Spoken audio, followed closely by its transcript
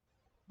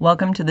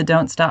Welcome to the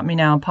Don't Stop Me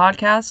Now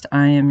podcast.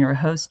 I am your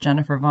host,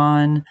 Jennifer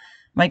Vaughn.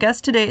 My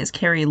guest today is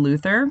Carrie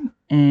Luther,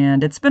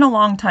 and it's been a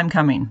long time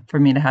coming for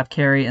me to have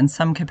Carrie in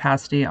some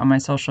capacity on my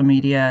social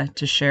media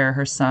to share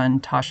her son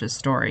Tosh's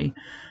story.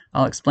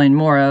 I'll explain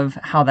more of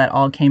how that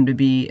all came to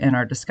be in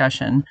our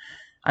discussion.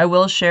 I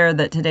will share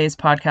that today's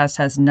podcast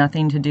has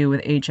nothing to do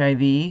with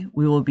HIV. We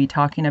will be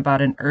talking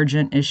about an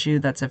urgent issue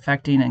that's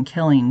affecting and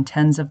killing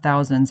tens of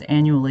thousands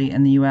annually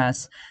in the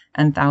US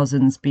and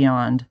thousands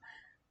beyond.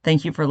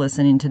 Thank you for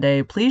listening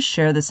today. Please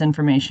share this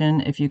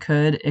information if you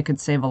could. It could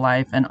save a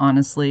life, and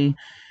honestly,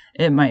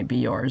 it might be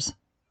yours.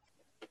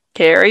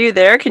 Kay, are you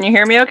there? Can you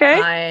hear me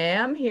okay? I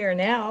am here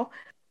now.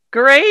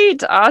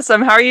 Great.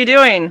 Awesome. How are you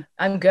doing?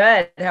 I'm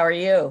good. How are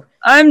you?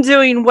 I'm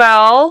doing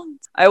well.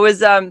 I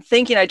was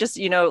thinking,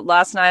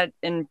 last night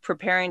in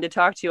preparing to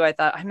talk to you, I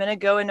thought I'm going to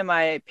go into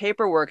my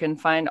paperwork and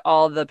find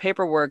all the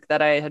paperwork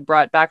that I had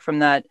brought back from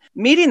that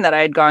meeting that I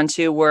had gone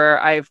to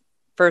where I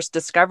first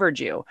discovered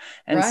you.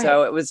 And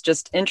so it was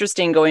just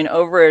interesting going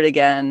over it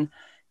again.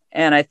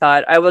 And I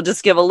thought I will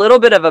just give a little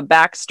bit of a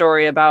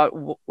backstory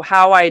about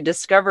how I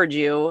discovered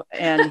you.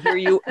 And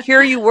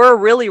here you were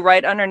really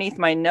right underneath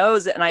my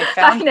nose. And I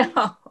found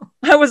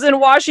I was in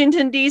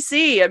Washington,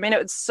 D.C. I mean,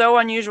 it's so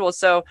unusual.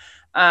 So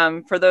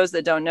for those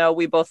that don't know,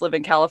 we both live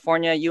in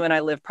California. You and I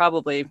live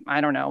probably, I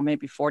don't know,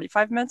 maybe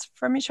 45 minutes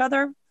from each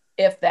other.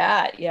 If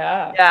that,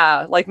 yeah.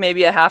 Yeah, like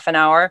maybe a half an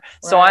hour.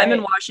 Right. So I'm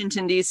in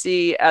Washington,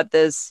 D.C. at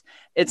this,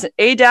 it's an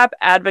ADAP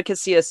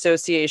Advocacy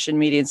Association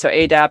meeting. So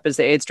ADAP is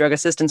the AIDS Drug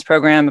Assistance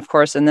Program, of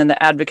course. And then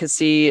the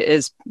advocacy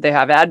is, they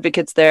have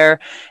advocates there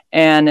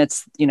and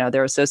it's,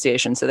 their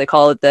association. So they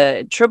call it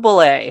the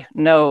AAA,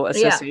 no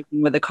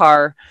association with the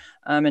car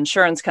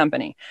insurance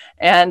company.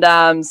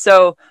 And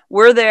so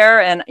we're there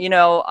and,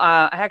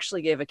 I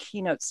actually gave a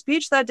keynote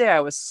speech that day. I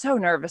was so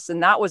nervous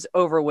and that was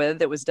over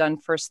with. It was done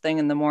first thing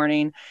in the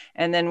morning.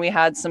 And then we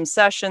had some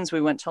sessions.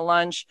 We went to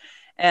lunch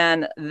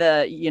and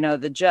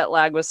the jet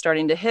lag was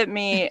starting to hit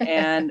me.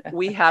 And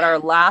we had our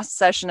last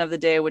session of the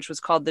day, which was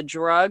called the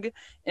drug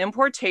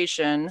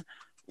importation,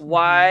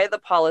 why the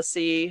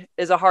policy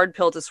is a hard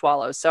pill to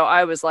swallow. So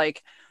I was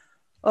like,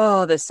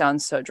 oh, this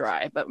sounds so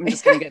dry, but I'm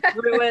just going to get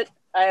through it.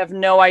 I have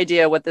no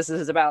idea what this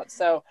is about.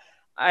 So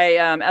I,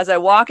 as I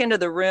walk into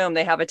the room,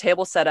 they have a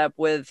table set up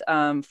with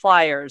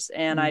flyers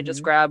and I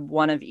just grab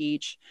one of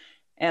each.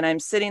 And I'm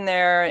sitting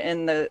there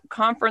in the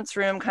conference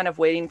room, kind of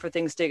waiting for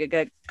things to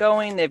get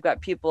going. They've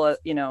got people,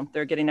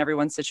 they're getting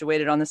everyone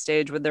situated on the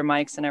stage with their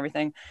mics and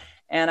everything.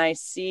 And I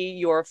see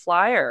your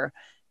flyer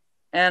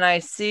and I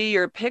see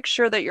your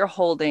picture that you're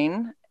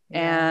holding.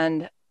 Yeah.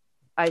 And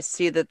I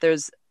see that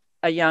there's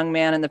a young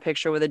man in the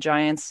picture with a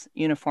Giants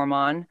uniform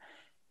on.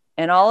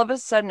 And all of a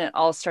sudden it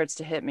all starts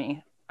to hit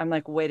me. I'm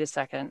like, wait a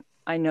second.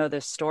 I know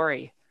this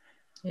story.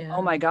 Yeah.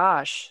 Oh my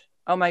gosh.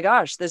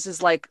 This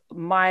is like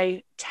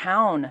my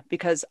town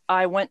because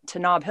I went to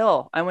Nob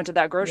Hill. I went to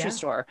that grocery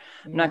store.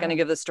 I'm not going to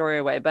give the story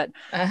away, but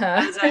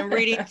as I'm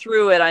reading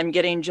through it, I'm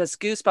getting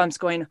just goosebumps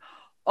going,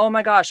 oh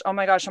my gosh.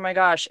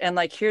 And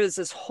like, here's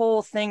this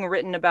whole thing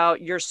written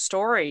about your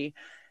story.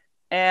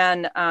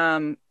 And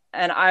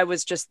I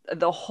was just,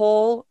 the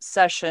whole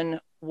session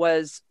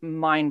was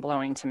mind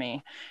blowing to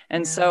me.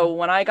 And so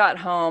when I got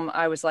home,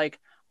 I was like,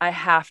 I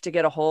have to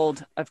get a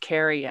hold of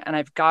Carrie. And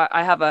I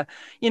have a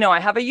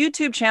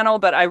YouTube channel,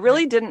 but I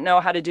really didn't know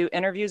how to do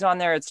interviews on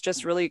there. It's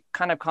just really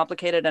kind of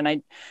complicated. And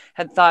I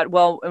had thought,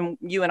 well,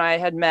 you and I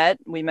had met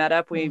at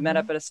a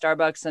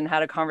Starbucks and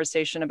had a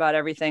conversation about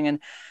everything.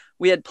 And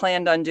we had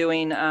planned on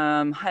doing,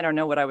 I don't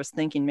know what I was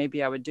thinking.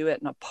 Maybe I would do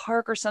it in a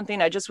park or something.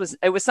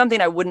 It was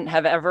something I wouldn't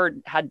have ever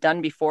had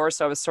done before.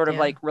 So I was sort of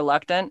like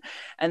reluctant.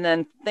 And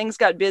then things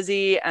got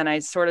busy and I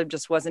sort of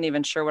just wasn't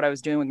even sure what I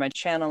was doing with my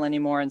channel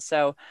anymore. And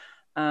so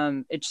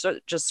it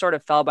just sort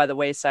of fell by the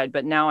wayside.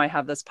 But now I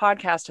have this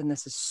podcast and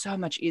this is so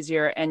much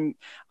easier. And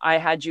I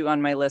had you on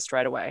my list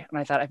right away. And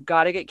I thought, I've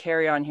got to get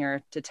Carrie on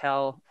here to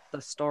tell the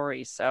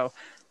story. So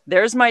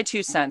there's my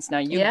 2 cents. Now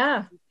you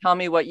tell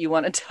me what you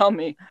want to tell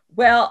me.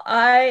 Well,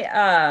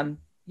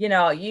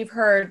 you've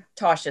heard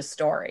Tosh's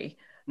story.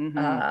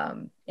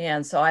 And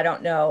so I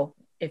don't know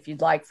if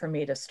you'd like for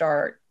me to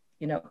start,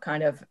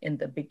 kind of in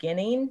the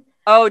beginning.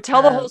 Oh,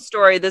 tell the whole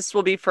story. This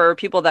will be for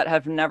people that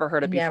have never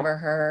heard it before. Never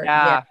heard.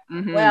 Yeah.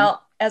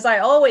 Well, as I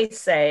always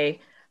say,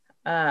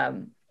 I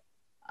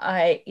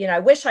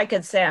wish I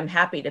could say I'm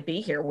happy to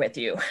be here with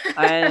you.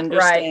 I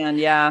understand.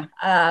 Right?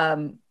 Yeah.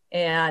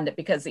 And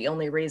because the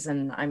only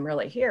reason I'm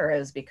really here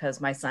is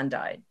because my son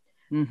died.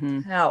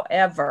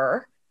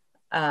 However,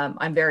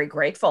 I'm very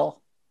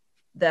grateful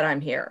that I'm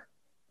here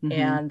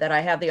and that I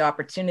have the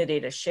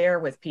opportunity to share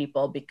with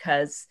people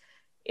because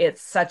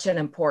it's such an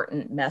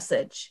important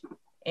message.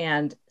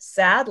 And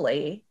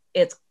sadly,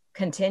 it's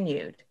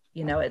continued.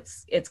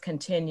 It's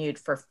continued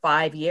for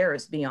 5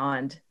 years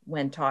beyond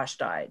when Tosh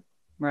died.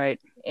 Right.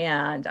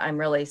 And I'm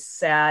really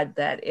sad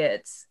that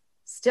it's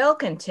still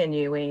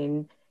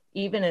continuing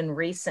even in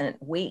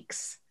recent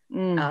weeks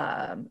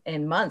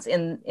and months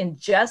in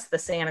just the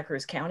Santa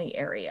Cruz County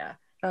area.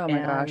 Oh my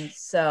gosh.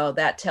 So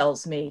that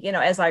tells me,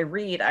 as I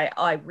read,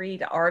 I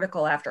read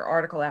article after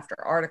article after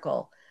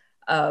article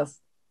of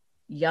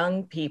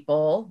young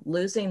people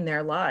losing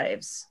their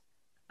lives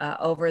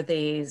over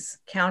these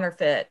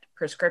counterfeit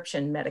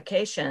prescription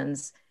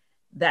medications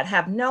that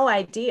have no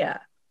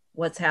idea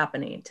what's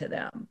happening to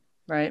them.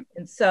 Right.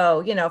 And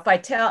so,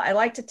 I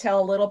like to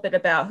tell a little bit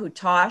about who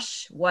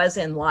Tosh was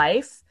in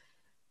life,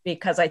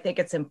 because I think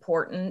it's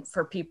important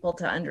for people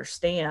to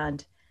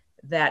understand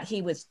that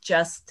he was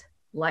just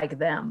like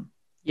them.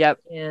 Yep.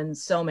 In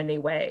so many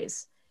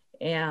ways.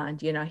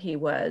 And, he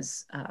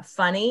was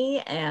funny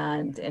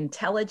and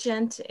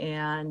intelligent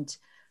and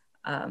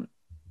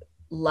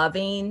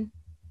loving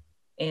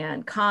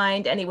and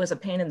kind. And he was a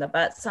pain in the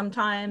butt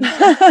sometimes,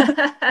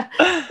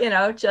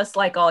 just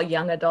like all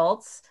young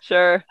adults.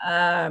 Sure.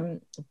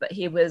 But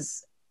he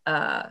was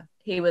a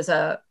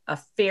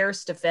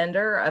fierce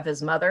defender of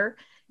his mother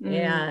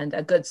and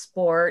a good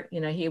sport.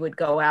 He would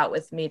go out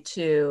with me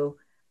to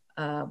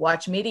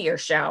watch meteor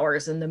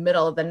showers in the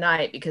middle of the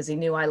night because he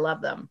knew I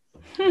loved them.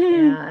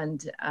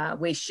 And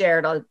we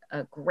shared a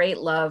great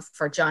love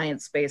for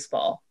Giants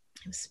baseball.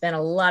 We spent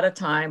a lot of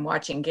time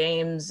watching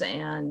games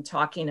and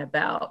talking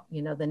about,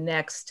 the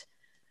next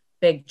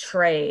big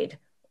trade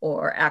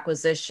or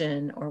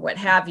acquisition or what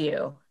have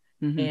you.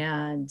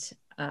 And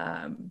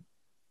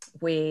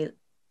we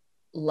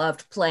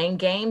loved playing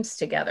games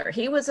together.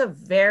 He was a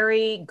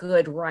very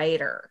good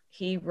writer.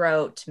 He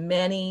wrote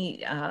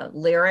many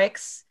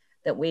lyrics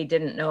that we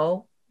didn't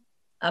know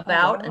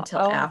about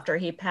until after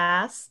he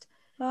passed.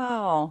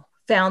 Oh.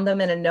 Found them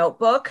in a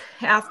notebook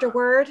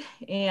afterward.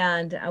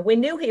 And we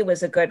knew he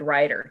was a good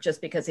writer just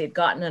because he'd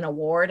gotten an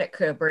award at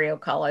Cabrillo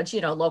College,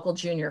 local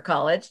junior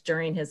college,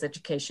 during his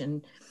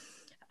education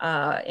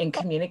in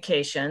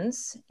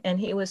communications. And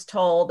he was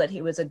told that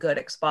he was a good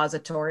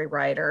expository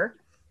writer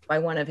by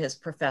one of his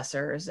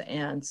professors.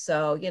 And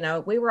so,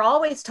 we were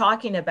always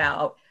talking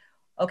about,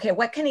 okay,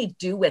 what can he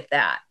do with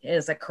that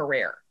as a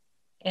career?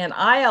 And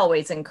I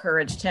always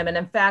encouraged him. And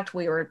in fact,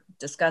 we were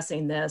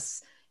discussing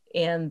this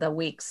in the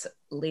weeks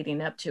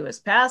leading up to his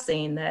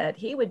passing, that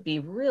he would be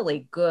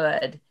really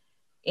good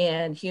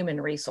in human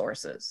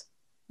resources.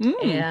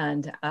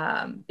 And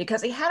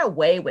because he had a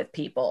way with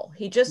people,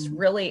 he just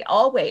really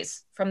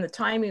always, from the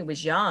time he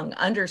was young,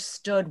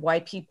 understood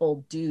why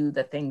people do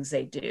the things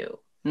they do.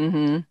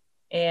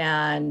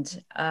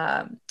 And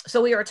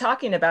so we were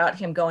talking about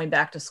him going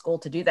back to school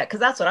to do that, because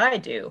that's what I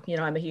do.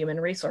 I'm a human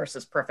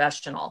resources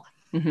professional.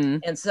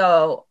 And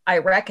so I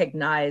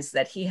recognize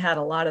that he had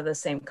a lot of the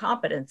same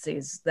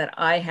competencies that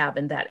I have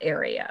in that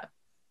area.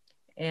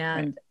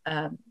 And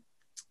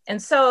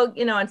so,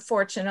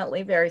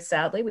 unfortunately, very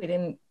sadly, we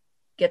didn't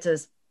get to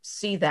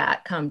see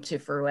that come to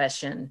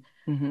fruition.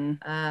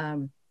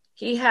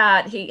 He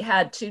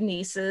had two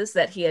nieces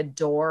that he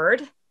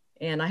adored.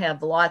 And I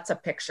have lots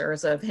of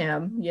pictures of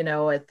him,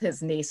 with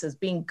his nieces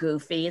being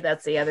goofy.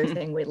 That's the other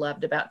thing we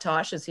loved about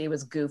Tosh, is he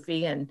was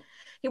goofy, and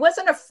he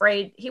wasn't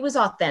afraid. He was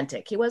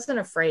authentic. He wasn't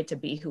afraid to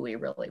be who he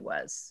really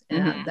was.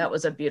 And that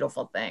was a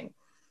beautiful thing.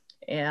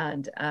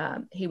 And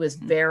he was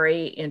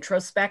very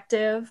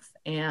introspective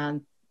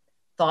and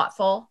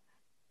thoughtful,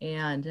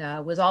 and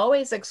was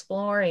always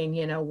exploring,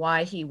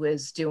 why he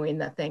was doing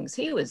the things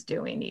he was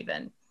doing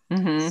even.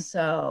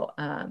 So,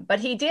 but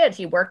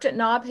he worked at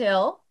Nob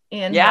Hill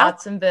in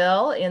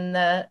Watsonville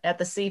at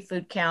the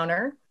seafood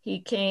counter. He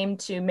came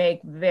to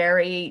make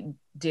very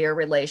dear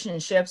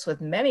relationships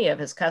with many of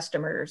his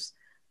customers.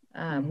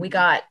 We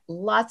got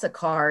lots of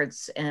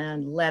cards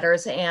and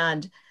letters,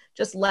 and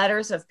just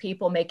letters of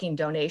people making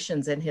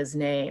donations in his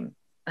name,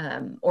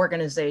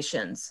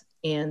 organizations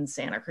in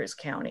Santa Cruz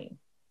County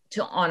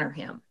to honor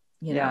him,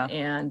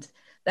 and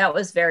that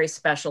was very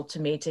special to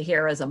me to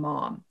hear as a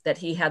mom, that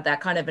he had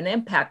that kind of an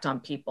impact on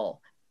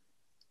people.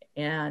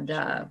 And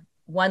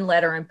one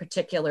letter in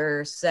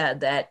particular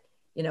said that,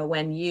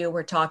 when you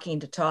were talking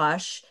to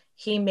Tosh,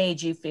 he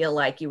made you feel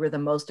like you were the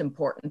most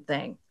important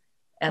thing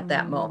at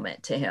that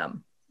moment to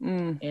him.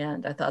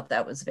 And I thought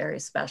that was very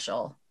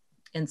special.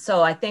 And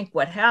so I think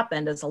what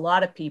happened is a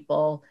lot of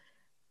people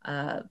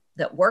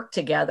that worked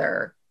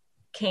together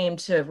came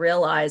to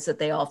realize that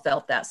they all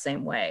felt that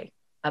same way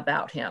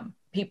about him.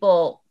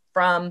 People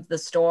from the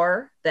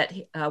store that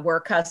were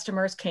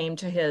customers came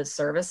to his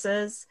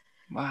services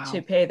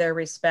to pay their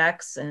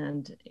respects.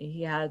 And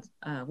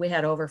we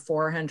had over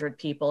 400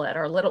 people at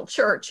our little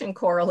church in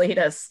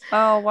Corralitos.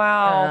 Oh,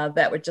 wow.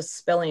 That were just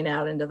spilling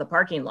out into the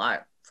parking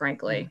lot,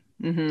 frankly.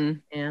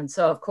 And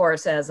so, of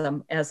course, as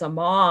a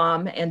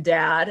mom and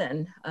dad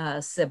and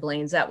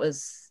siblings, that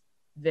was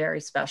very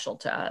special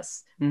to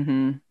us.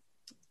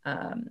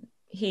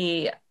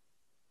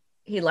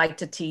 He liked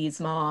to tease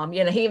mom.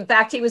 In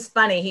fact, he was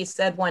funny. He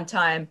said one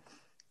time,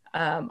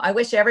 I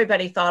wish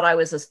everybody thought I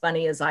was as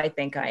funny as I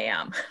think I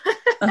am.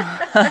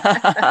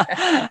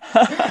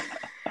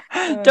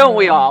 Don't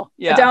we all?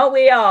 Yeah. Don't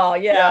we all?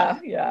 Yeah.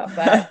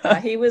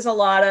 But he was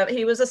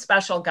a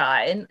special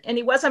guy, and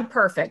he wasn't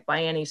perfect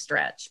by any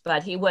stretch,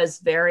 but he was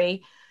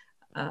very,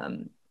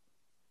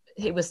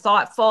 he was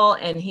thoughtful,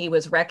 and he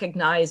was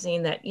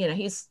recognizing that,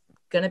 he's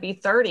going to be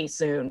 30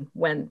 soon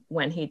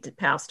when he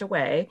passed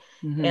away.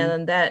 Mm-hmm.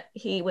 And that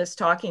he was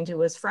talking to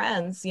his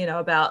friends,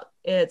 about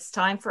it's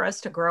time for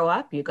us to grow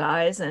up, you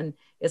guys. And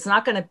it's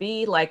not going to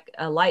be like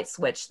a light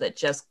switch that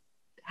just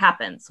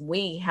happens.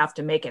 We have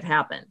to make it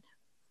happen.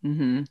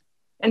 Mm-hmm.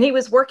 And he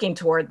was working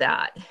toward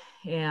that.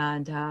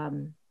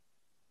 And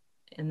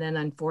then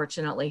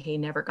unfortunately, he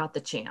never got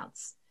the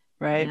chance.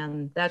 Right.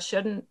 And that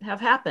shouldn't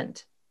have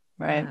happened.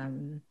 Right.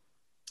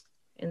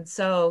 And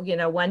so,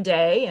 one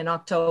day in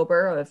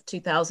October of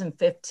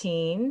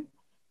 2015,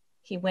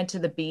 he went to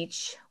the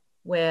beach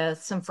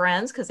with some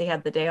friends because he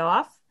had the day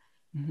off.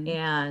 Mm-hmm.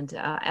 And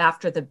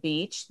after the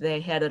beach, they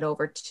headed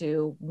over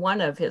to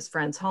one of his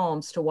friends'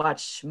 homes to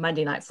watch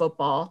Monday Night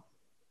Football.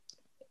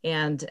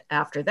 And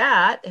after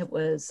that,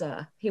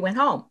 he went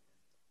home.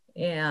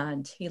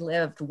 And he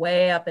lived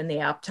way up in the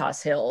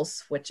Aptos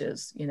Hills, which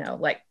is,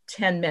 like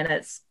 10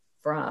 minutes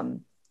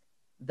from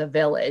the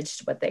village,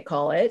 what they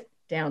call it,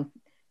 down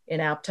in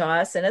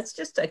Aptos. And it's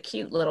just a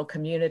cute little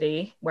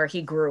community where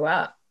he grew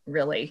up,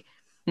 really.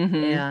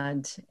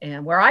 Mm-hmm.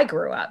 And where I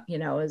grew up,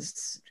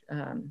 is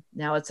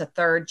now it's a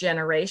third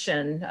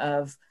generation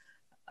of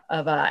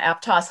a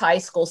Aptos High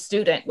School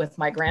student with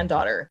my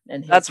granddaughter.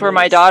 And that's where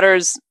my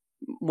daughters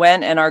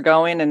went and are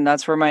going, and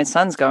that's where my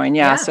son's going.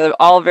 Yeah. So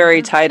all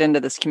very tied into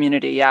this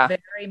community. Yeah.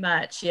 Very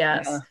much.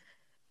 Yes. Yeah.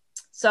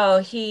 So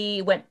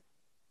he went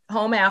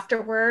home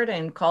afterward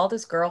and called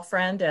his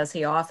girlfriend, as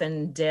he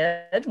often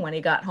did when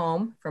he got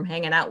home from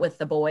hanging out with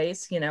the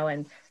boys,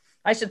 and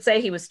I should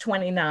say he was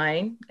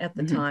 29 at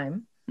the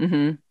time.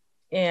 Mm-hmm.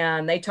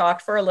 And they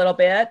talked for a little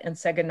bit and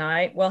said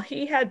goodnight. Well,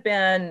 he had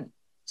been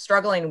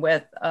struggling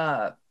with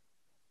what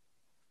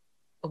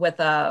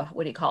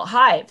do you call it?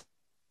 Hives,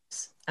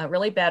 a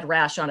really bad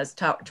rash on his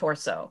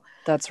torso.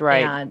 That's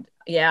right.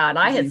 And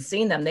I had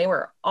seen them. They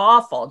were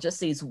awful, just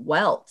these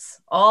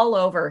welts all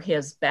over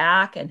his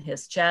back and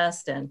his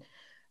chest and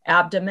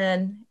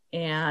abdomen.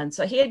 And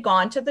so he had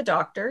gone to the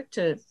doctor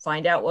to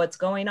find out what's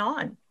going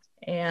on.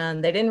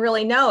 And they didn't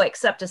really know,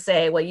 except to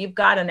say, well, you've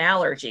got an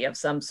allergy of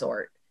some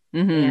sort.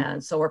 Mm-hmm.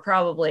 And so we're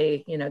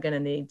probably, going to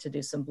need to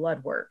do some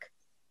blood work.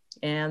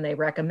 And they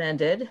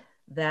recommended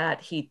that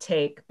he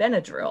take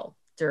Benadryl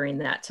during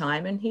that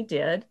time. And he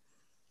did.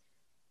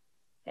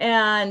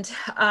 And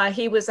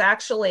he was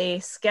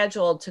actually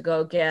scheduled to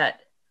go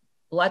get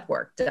blood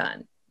work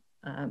done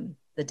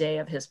the day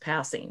of his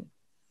passing.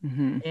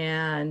 Mm-hmm.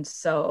 And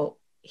so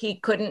he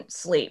couldn't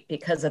sleep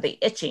because of the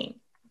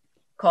itching.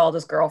 Called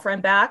his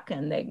girlfriend back,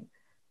 and they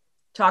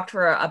talked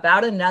for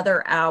about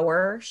another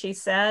hour, she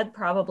said,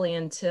 probably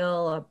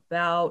until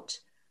about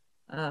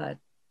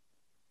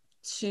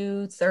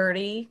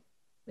 2:30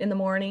 in the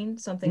morning,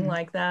 something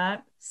like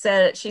that.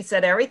 She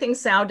said everything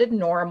sounded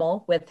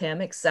normal with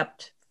him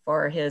except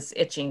for his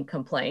itching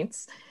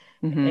complaints.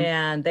 Mm-hmm.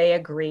 And they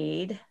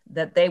agreed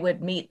that they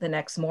would meet the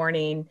next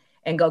morning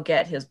and go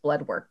get his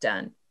blood work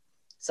done.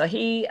 So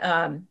he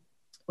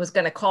was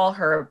going to call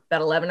her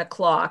about 11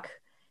 o'clock,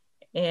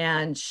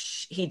 and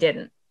he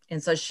didn't.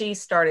 And so she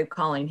started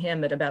calling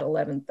him at about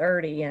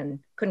 11:30 and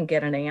couldn't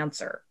get an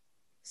answer.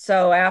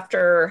 So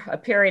after a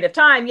period of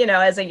time,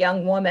 as a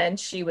young woman,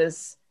 she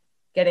was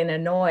getting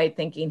annoyed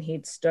thinking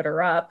he'd stood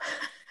her up.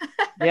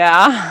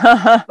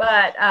 Yeah.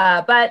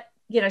 But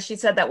she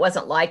said that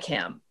wasn't like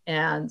him.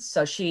 And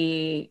so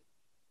she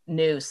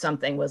knew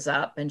something was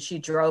up, and she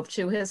drove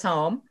to his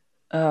home.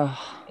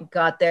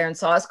 Got there and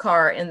saw his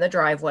car in the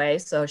driveway.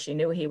 So she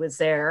knew he was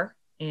there.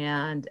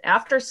 And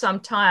after some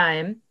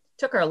time,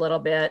 took her a little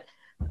bit,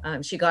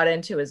 she got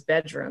into his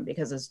bedroom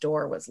because his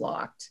door was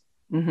locked.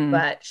 Mm-hmm.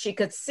 But she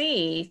could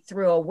see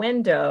through a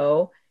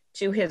window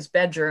to his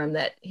bedroom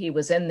that he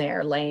was in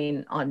there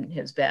laying on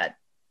his bed.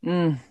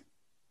 Mm.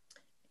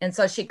 And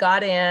so she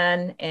got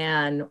in,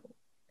 and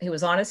he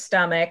was on his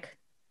stomach.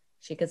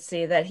 She could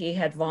see that he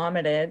had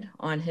vomited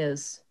on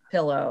his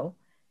pillow,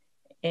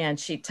 and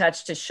she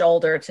touched his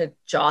shoulder to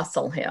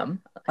jostle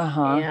him.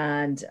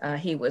 And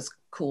he was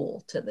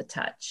cool to the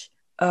touch.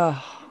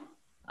 Oh,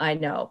 I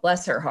know,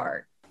 bless her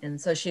heart.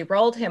 And so she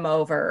rolled him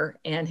over,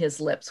 and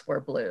his lips were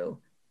blue.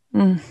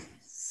 Mm.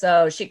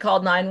 So she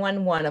called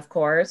 911, of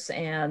course,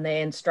 and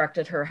they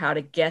instructed her how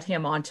to get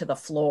him onto the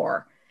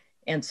floor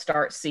and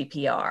start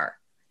CPR.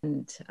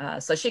 And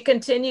so she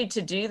continued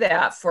to do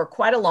that for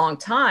quite a long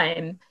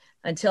time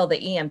until the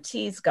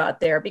EMTs got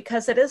there,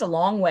 because it is a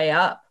long way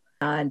up,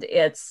 and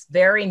it's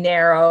very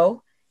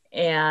narrow,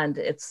 and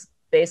it's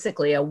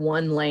basically a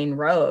one-lane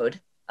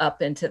road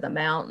up into the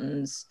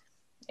mountains.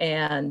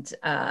 And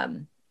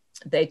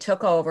they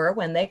took over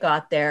when they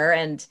got there.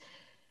 And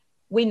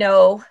we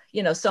know,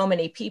 so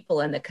many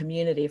people in the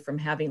community from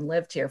having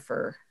lived here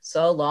for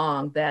so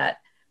long that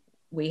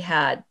we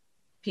had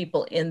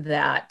people in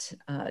that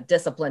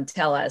discipline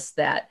tell us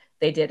that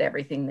they did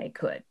everything they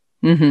could.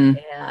 Mm-hmm.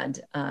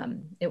 And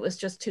it was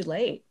just too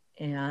late.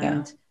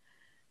 And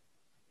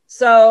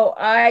so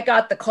I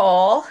got the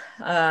call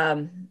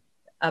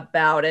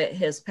about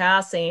his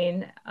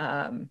passing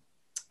at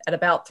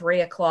about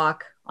 3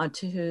 o'clock on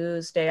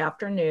Tuesday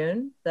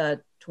afternoon,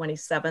 the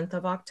 27th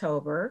of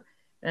October.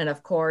 And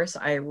of course,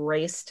 I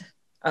raced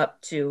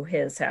up to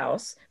his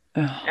house,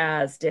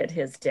 as did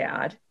his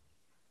dad.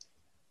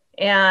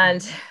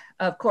 And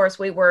of course,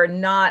 we were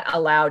not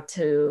allowed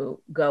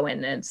to go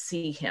in and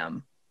see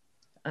him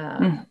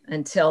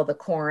until the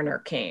coroner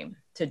came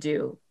to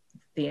do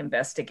the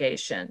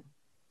investigation.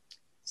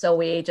 So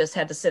we just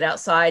had to sit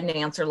outside and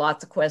answer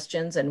lots of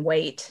questions and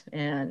wait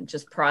and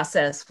just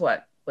process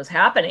what was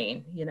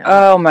happening, you know.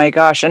 Oh my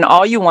gosh. And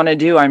all you want to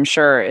do, I'm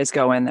sure, is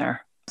go in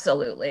there.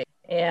 Absolutely.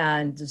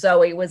 And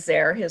Zoe was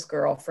there, his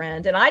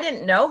girlfriend, and I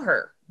didn't know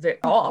her at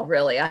all,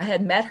 really. I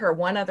had met her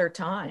one other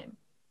time.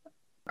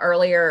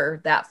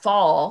 Earlier that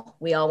fall,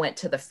 we all went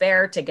to the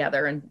fair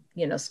together and,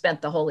 you know,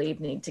 spent the whole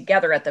evening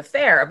together at the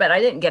fair, but I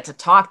didn't get to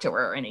talk to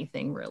her or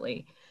anything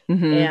really.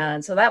 Mm-hmm.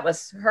 And so that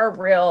was her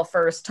real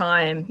first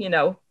time, you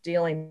know,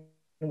 dealing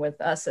with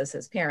us as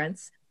his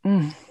parents.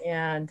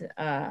 And,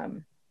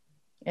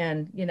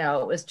 you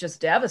know, it was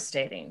just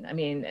devastating. I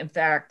mean, in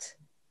fact,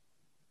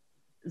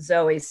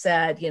 Zoe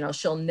said, you know,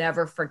 she'll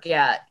never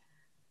forget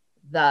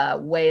the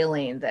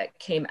wailing that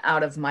came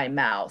out of my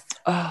mouth.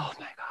 Oh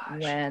my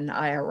gosh. When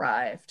I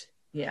arrived.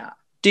 Yeah.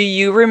 Do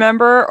you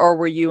remember, or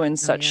were you in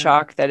such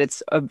shock that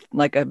it's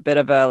like a bit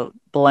of a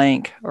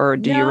blank, or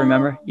do you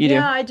remember? You do?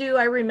 Yeah, I do.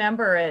 I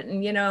remember it.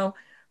 And, you know,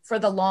 for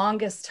the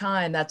longest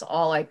time, that's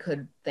all I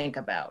could think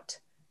about.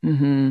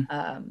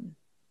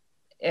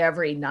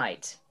 Every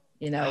night,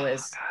 you know,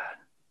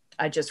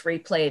 I just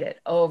replayed it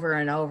over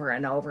and over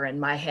and over in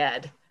my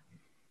head.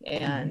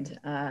 And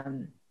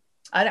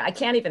I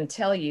can't even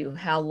tell you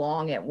how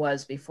long it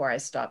was before I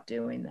stopped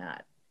doing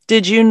that.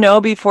 Did you know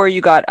before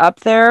you got up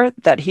there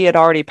that he had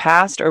already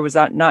passed, or was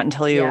that not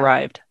until you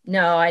arrived?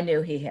 No, I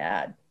knew he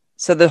had.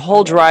 So the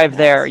whole drive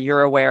there,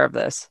 you're aware of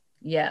this?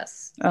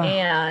 Yes. Oh.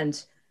 And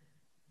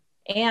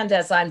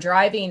as I'm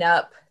driving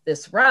up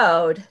this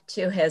road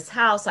to his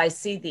house, I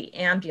see the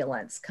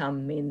ambulance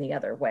coming the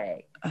other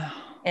way.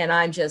 Oh. And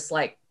I'm just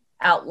like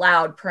out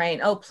loud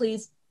praying, oh,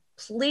 please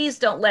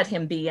don't let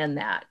him be in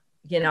that.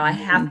 You know, I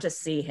have to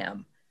see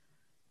him.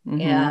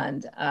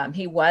 And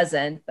he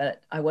wasn't,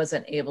 but I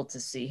wasn't able to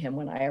see him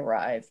when I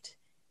arrived.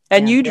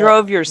 And you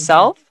drove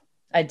yourself?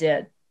 I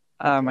did.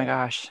 Oh my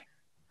gosh.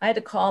 I had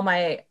to call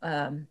my,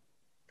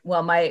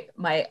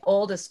 my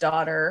oldest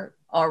daughter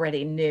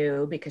already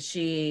knew, because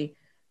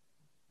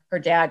her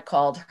dad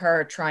called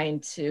her trying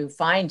to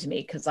find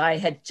me, because I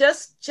had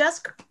just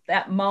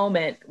that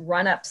moment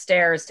run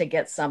upstairs to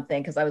get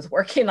something, because I was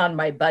working on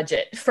my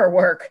budget for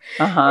work.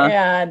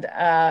 And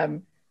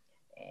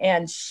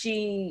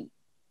she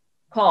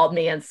called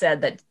me and said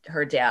that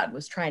her dad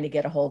was trying to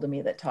get a hold of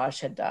me, that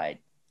Tosh had died.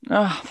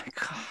 Oh my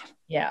God.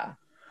 Yeah.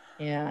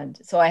 And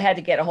so I had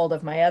to get a hold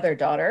of my other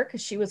daughter,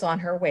 because she was on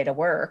her way to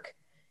work.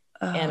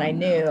 And I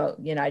knew,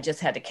 you know, I just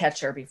had to catch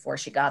her before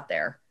she got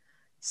there.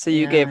 So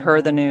you gave her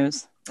the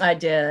news? I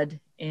did.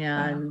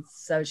 And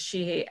so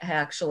she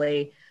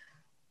actually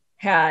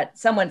had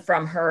someone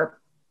from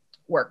her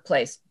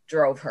workplace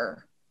drove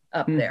her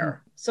up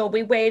there. So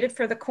we waited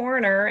for the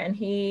coroner, and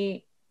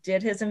he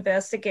did his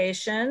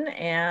investigation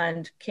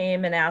and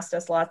came and asked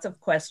us lots of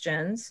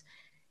questions.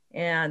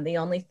 And the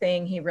only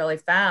thing he really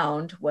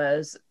found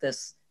was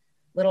this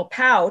little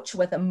pouch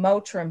with a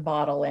Motrin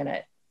bottle in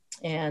it.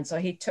 And so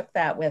he took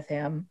that with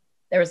him.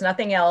 There was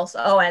nothing else.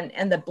 Oh,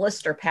 and the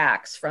blister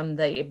packs from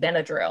the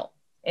Benadryl.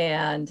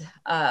 And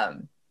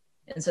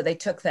so they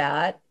took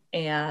that.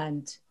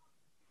 And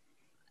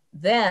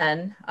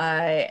then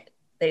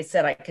they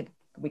said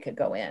we could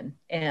go in.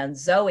 And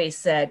Zoe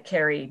said,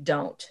 Carrie,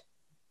 don't.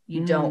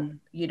 You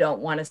don't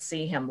want to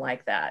see him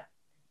like that.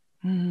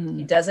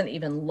 He doesn't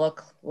even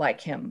look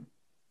like him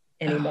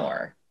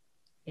anymore.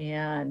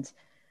 And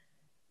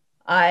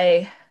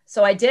I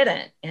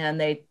didn't.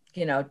 And they,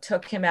 you know,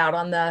 took him out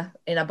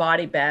in a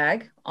body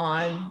bag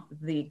on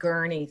the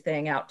gurney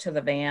thing out to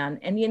the van.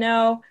 And, you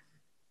know,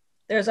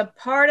 there's a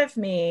part of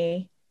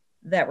me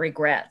that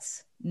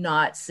regrets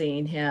not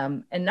seeing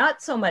him, and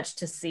not so much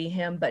to see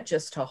him, but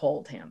just to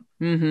hold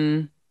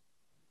him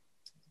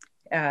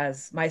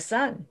as my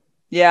son.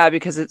 Yeah,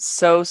 because it's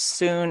so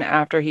soon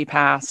after he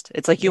passed.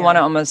 It's like you want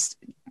to almost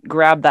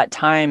grab that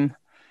time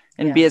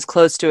and be as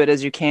close to it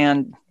as you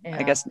can,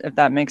 I guess, if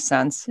that makes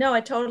sense. No,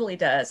 it totally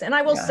does. And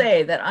I will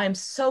say that I'm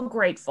so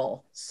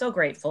grateful. So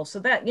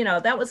that, you know,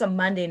 that was a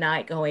Monday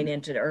night going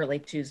into early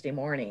Tuesday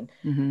morning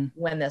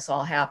when this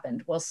all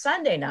happened. Well,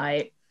 Sunday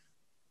night,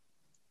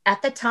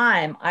 at the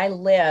time, I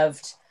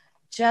lived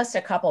just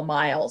a couple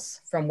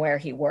miles from where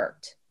he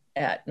worked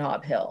at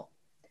Nob Hill.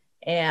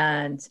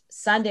 And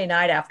Sunday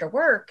night after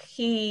work,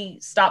 he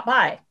stopped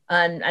by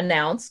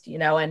unannounced, you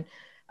know, and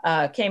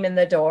came in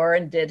the door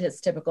and did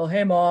his typical,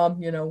 hey,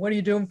 Mom, you know, what are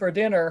you doing for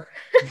dinner?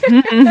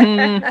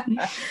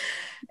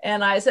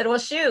 And I said, well,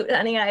 shoot,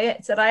 honey, I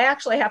said, I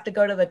actually have to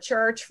go to the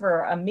church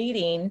for a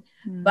meeting,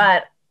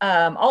 but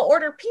I'll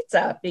order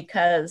pizza,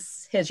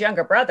 because his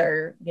younger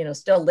brother, you know,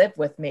 still lived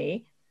with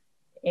me.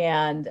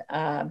 And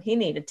he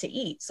needed to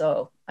eat.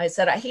 So I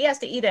said, he has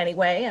to eat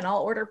anyway, and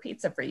I'll order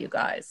pizza for you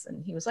guys.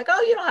 And he was like,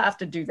 oh, you don't have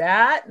to do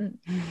that. And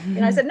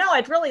I said, no,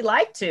 I'd really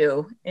like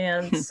to.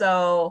 And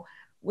so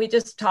we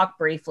just talked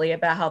briefly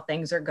about how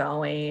things are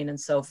going and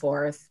so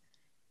forth.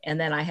 And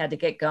then I had to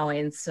get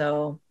going.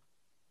 So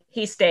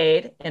he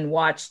stayed and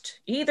watched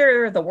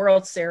either the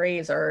World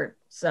Series or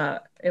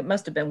it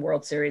must have been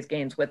World Series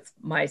games with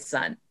my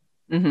son.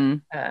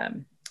 And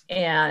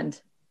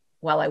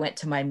while I went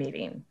to my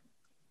meeting.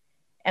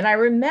 And I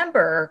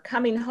remember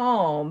coming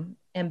home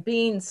and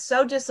being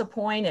so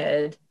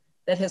disappointed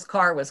that his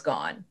car was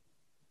gone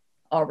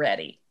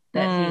already,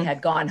 that he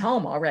had gone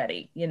home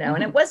already, you know,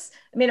 and it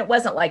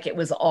wasn't like it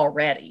was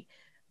already,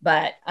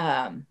 but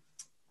I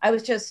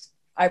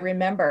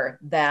remember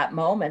that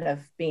moment of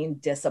being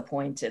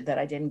disappointed that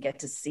I didn't get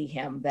to see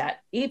him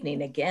that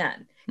evening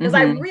again. Because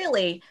I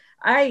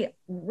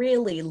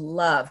really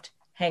loved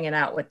hanging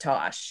out with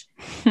Tosh.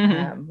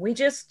 We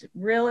just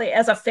really,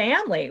 as a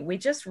family, we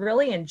just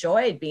really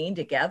enjoyed being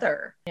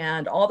together.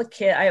 And all the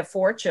kids, I have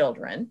 4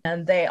 children,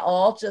 and they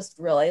all just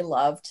really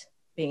loved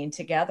being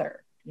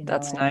together. You know?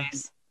 That's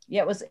nice.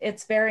 Yeah,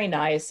 it's very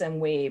nice.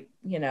 And we,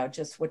 you know,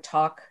 just would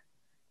talk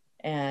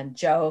and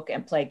joke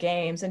and play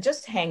games and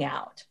just hang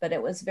out. But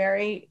it was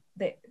very,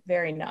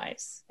 very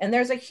nice. And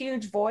there's a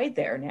huge void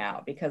there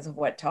now because of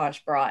what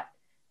Tosh brought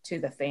to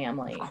the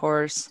family. Of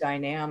course.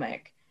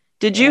 Dynamic.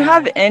 Did you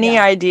have any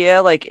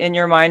idea, like in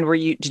your mind,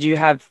 did you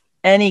have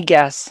any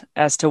guess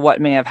as to what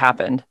may have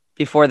happened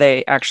before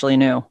they actually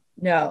knew?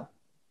 No,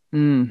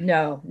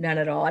 no, none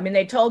at all. I mean,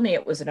 they told me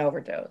it was an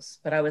overdose,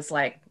 but I was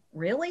like,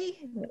 really?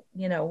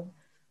 You know,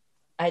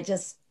 I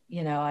just,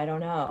 you know, I don't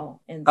know.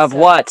 And of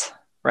what,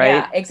 right?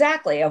 Yeah,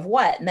 exactly. Of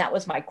what? And that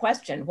was my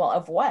question. Well,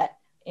 of what?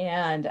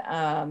 And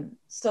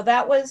so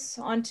that was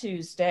on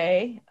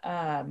Tuesday.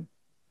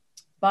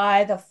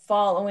 By the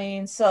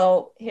following,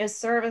 so his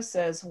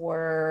services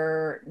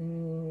were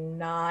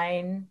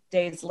 9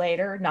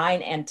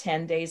 and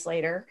 10 days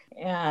later.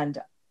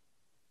 And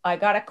I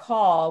got a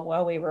call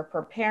while we were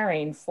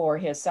preparing for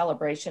his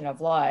celebration of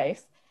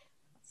life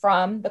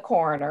from the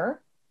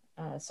coroner,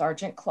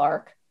 Sergeant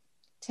Clark,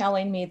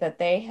 telling me that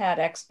they had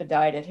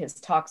expedited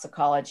his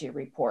toxicology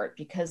report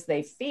because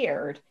they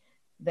feared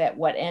that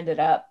what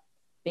ended up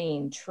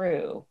being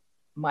true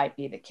might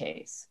be the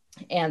case.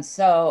 And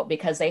so,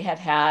 because they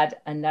had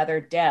another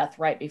death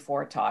right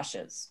before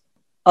Tosh's.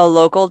 A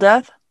local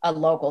death? A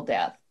local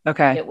death.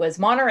 Okay. It was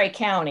Monterey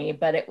County,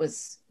 but it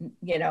was,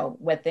 you know,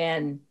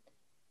 within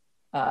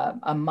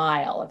a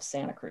mile of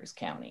Santa Cruz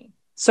County.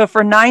 So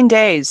for 9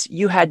 days,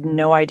 you had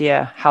no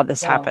idea how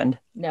this happened.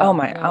 No. Oh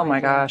my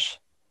gosh.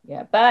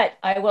 Yeah. But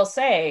I will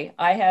say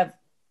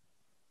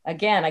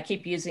again, I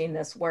keep using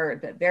this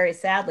word, but very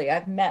sadly,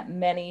 I've met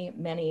many,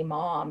 many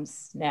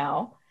moms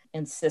now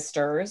and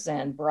sisters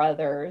and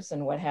brothers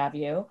and what have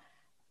you,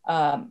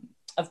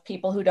 of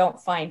people who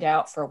don't find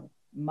out for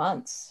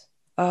months.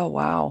 Oh,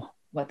 wow.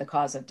 What the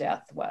cause of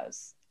death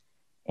was.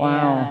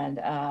 Wow.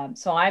 And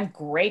so I'm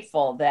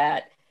grateful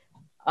that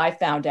I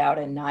found out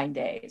in 9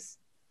 days.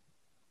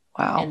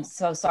 Wow. And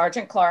so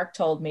Sergeant Clark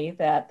told me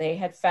that they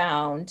had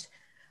found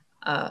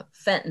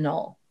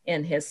fentanyl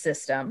in his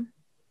system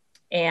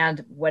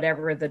and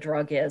whatever the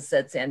drug is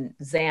that's in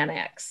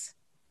Xanax.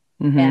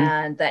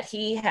 And that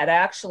he had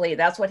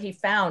that's what he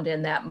found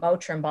in that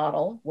Motrin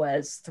bottle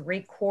was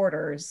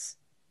 3/4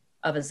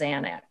 of a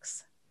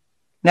Xanax.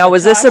 Now,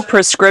 was this a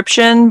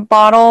prescription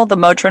bottle, the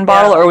Motrin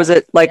bottle, or was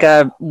it like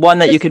a one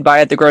that you could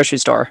buy at the grocery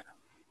store?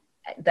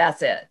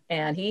 That's it.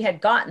 And he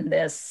had gotten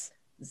this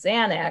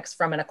Xanax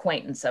from an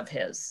acquaintance of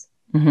his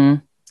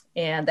and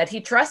that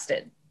he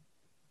trusted.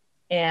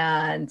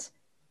 And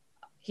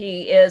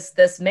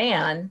this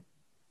man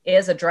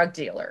is a drug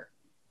dealer.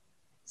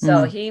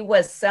 So he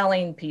was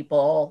selling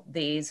people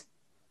these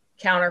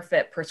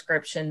counterfeit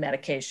prescription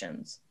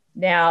medications.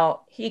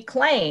 Now, he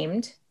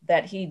claimed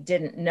that he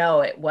didn't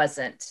know it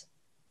wasn't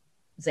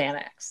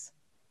Xanax.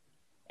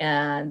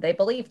 And they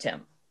believed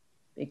him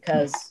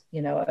because,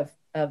 you know,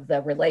 of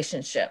the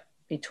relationship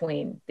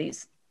between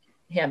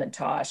him and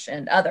Tosh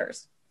and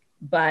others.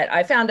 But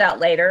I found out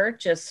later,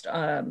 just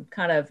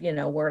kind of, you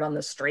know, word on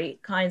the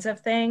street kinds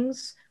of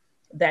things,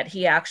 that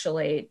he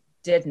actually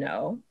did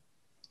know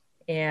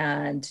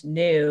and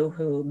knew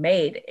who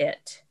made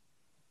it.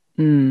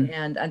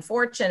 And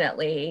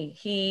unfortunately,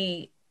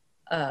 he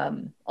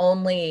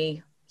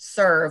only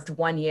served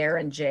 1 year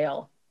in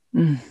jail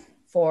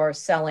for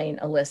selling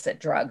illicit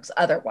drugs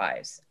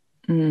otherwise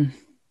and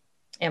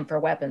for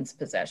weapons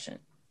possession.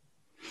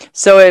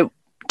 So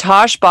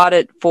Tosh bought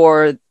it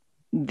for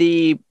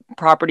the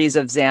properties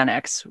of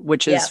Xanax,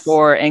 which is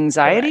for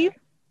anxiety?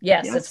 Correct.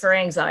 Yes, it's for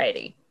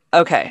anxiety.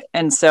 Okay.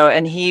 And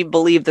he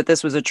believed that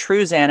this was a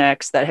true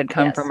Xanax that had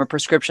come from a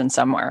prescription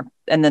somewhere,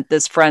 and that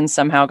this friend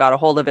somehow got a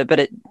hold of it, but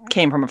it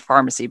came from a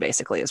pharmacy,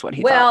 basically, is what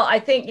he thought. Well, I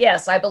think,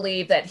 yes, I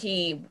believe that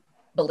he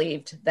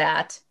believed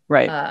that.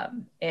 Right.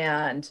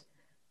 And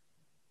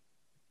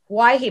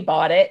why he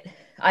bought it,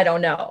 I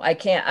don't know.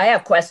 I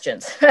have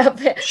questions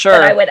Sure.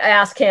 that I would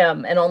ask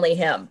him, and only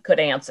him could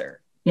answer,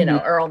 you know,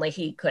 or only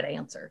he could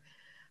answer.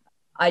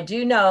 I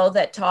do know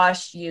that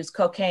Tosh used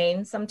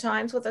cocaine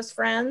sometimes with his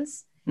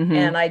friends.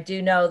 And I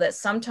do know that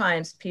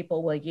sometimes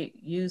people will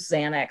use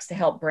Xanax to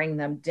help bring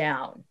them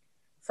down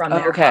from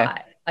their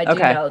high. I do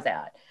know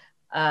that.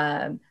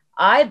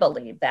 I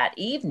believe that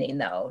evening,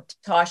 though,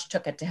 Tosh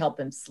took it to help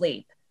him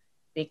sleep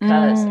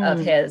because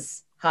of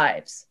his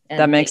hives and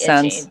that makes the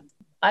itching. sense.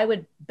 I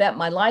would bet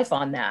my life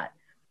on that.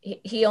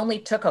 He only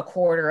took a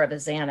quarter of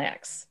his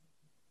Xanax.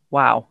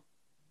 Wow.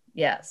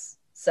 Yes.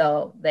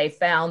 So they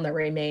found the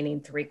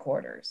remaining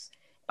 3/4.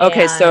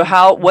 Okay. So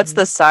what's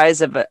the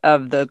size of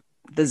the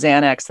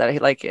Xanax that he,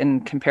 like,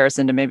 in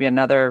comparison to maybe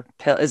another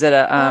pill? Is it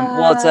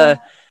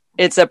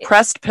it's a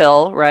pressed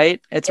pill,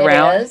 right? It's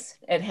round.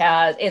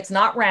 It's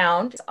not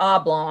round, it's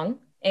oblong,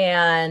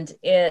 and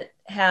it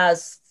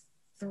has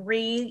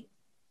 3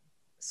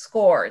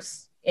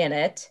 scores in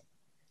it.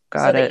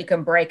 Got that it. you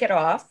can break it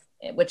off,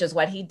 which is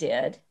what he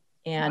did.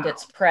 And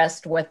it's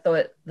pressed with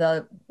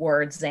the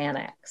word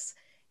Xanax.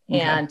 Okay.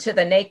 And to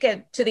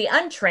the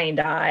untrained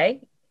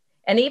eye,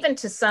 and even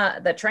to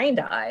the trained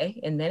eye,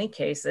 in many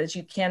cases,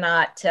 you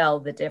cannot tell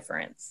the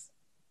difference.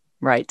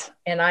 Right.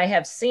 And I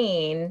have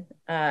seen,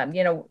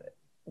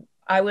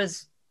 I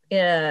was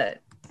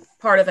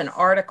part of an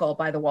article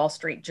by the Wall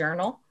Street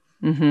Journal.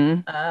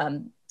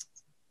 And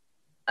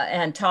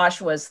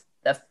Tosh was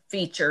the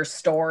feature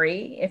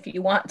story, if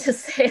you want to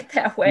say it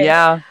that way.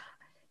 Yeah.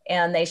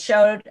 And they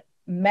showed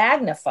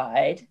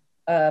magnified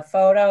a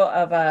photo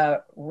of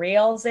a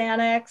real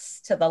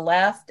Xanax to the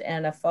left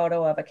and a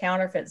photo of a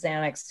counterfeit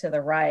Xanax to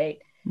the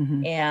right.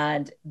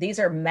 And these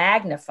are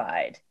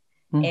magnified,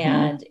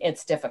 and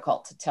it's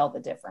difficult to tell the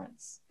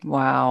difference.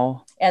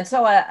 Wow. And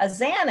so a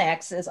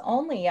Xanax is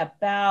only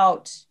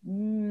about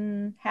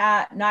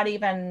not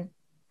even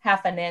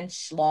half an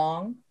inch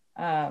long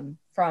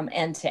from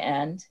end to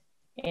end.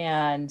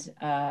 And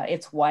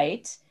it's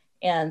white.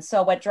 And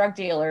so what drug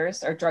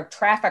dealers, or drug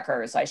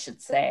traffickers, I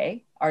should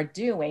say, are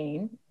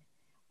doing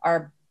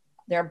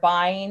they're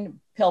buying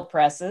pill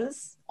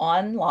presses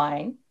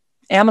online.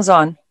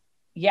 Amazon.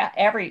 Yeah,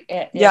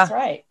 that's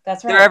right.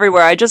 That's right. They're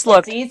everywhere. I just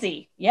looked. It's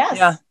easy.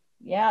 Yes.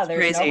 Yeah,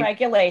 there's crazy. No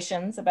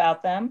regulations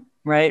about them.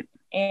 Right.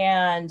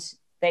 And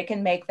they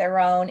can make their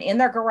own in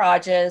their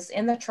garages,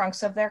 in the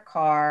trunks of their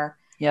car.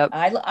 Yep.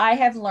 I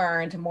have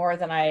learned more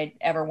than I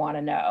ever want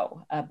to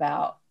know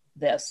about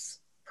this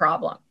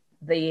problem.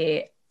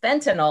 The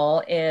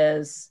fentanyl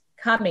is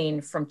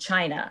coming from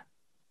China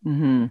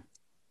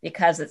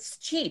because it's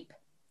cheap,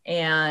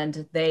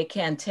 and they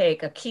can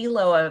take a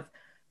kilo of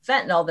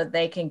fentanyl that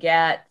they can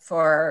get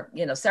for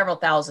several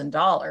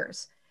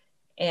 $1,000s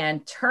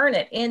and turn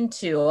it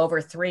into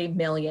over $3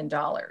 million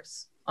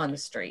on the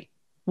street.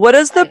 What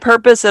is the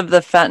purpose of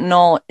the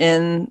fentanyl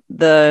in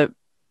the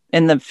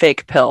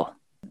fake pill?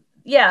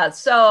 Yeah,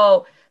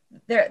 so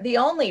the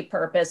only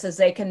purpose is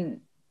they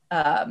can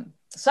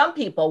some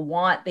people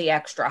want the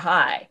extra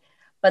high,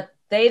 but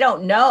they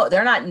don't know.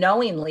 They're not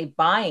knowingly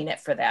buying it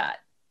for that.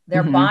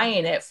 They're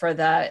buying it for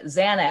the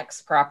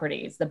Xanax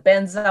properties, the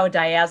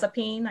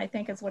benzodiazepine, I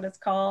think is what it's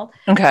called.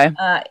 Okay.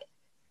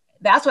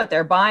 That's what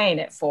they're buying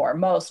it for,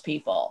 most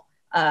people.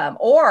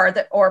 Or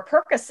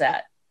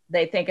Percocet.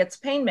 They think it's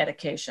pain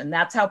medication.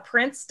 That's how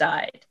Prince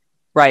died.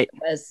 Right.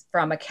 Was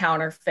from a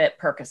counterfeit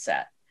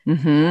Percocet.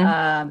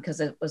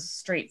 Because it was a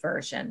street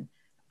version.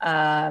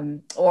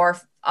 Or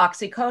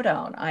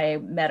oxycodone. I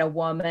met a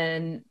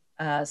woman,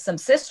 some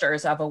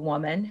sisters of a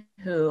woman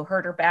who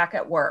hurt her back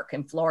at work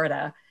in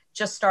Florida,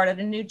 just started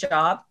a new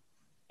job,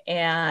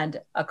 and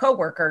a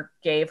coworker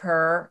gave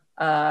her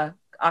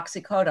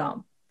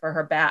oxycodone for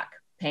her back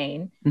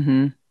pain.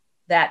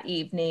 That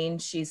evening,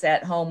 she's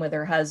at home with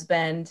her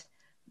husband.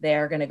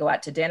 They're going to go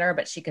out to dinner,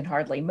 but she can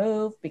hardly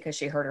move because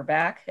she hurt her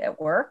back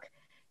at work.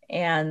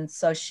 And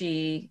so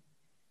he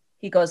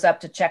goes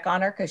up to check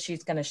on her because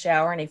she's going to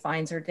shower, and he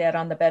finds her dead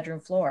on the bedroom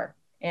floor.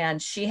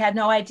 And she had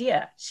no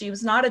idea. She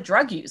was not a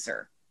drug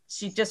user.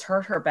 She just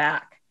hurt her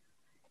back.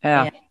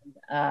 Yeah.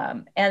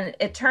 And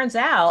it turns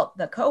out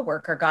the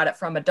coworker got it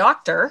from a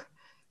doctor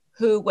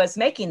who was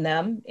making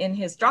them in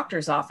his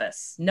doctor's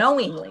office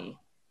knowingly.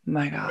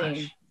 My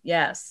gosh.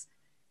 Yes.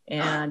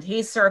 And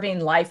he's serving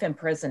life in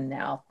prison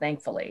now,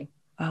 thankfully.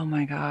 Oh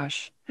my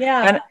gosh.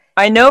 Yeah. And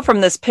I know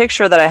from this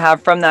picture that I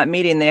have from that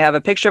meeting, they have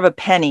a picture of a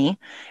penny,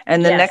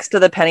 and then next to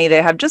the penny,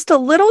 they have just a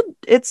little,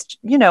 it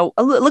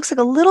looks like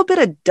a little bit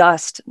of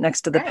dust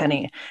next to the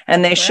penny.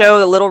 And they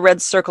show a little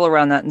red circle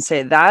around that and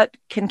say, that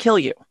can kill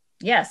you.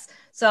 Yes.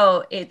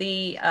 So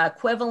the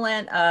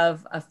equivalent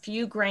of a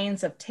few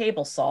grains of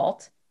table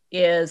salt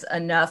is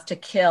enough to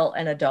kill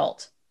an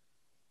adult.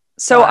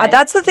 So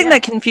that's the thing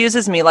that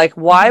confuses me. Like,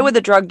 why would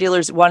the drug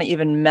dealers want to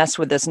even mess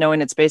with this,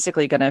 knowing it's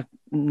basically going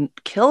to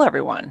kill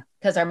everyone?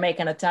 Because they're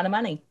making a ton of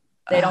money.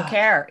 They don't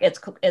care.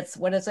 It's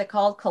what is it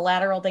called?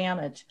 Collateral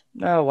damage.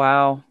 Oh,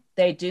 wow.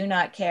 They do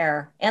not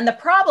care. And the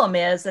problem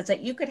is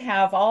that you could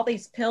have all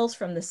these pills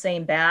from the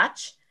same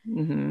batch,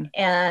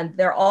 and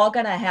they're all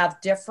going to have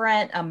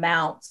different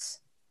amounts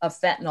of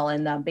fentanyl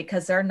in them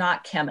because they're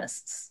not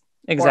chemists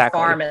or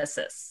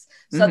pharmacists.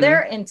 So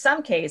they're, in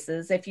some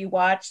cases, if you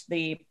watch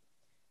the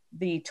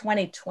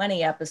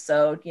 2020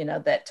 episode,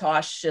 that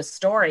Tosh's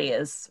story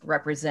is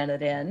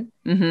represented in,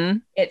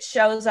 it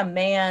shows a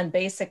man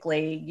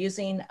basically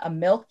using a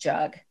milk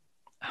jug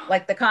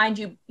like the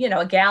kind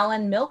a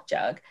gallon milk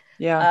jug,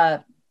 Yeah.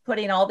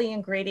 putting all the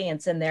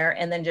ingredients in there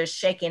and then just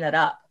shaking it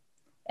up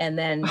and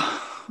then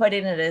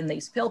putting it in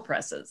these pill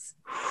presses.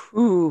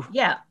 Ooh.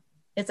 Yeah.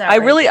 It's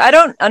outrageous. I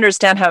don't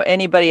understand how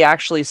anybody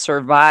actually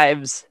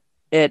survives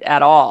it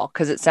at all.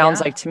 Cause it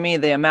sounds like to me,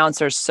 the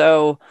amounts are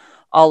so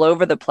all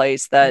over the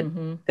place that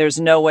there's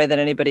no way that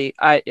anybody,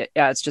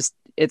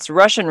 it's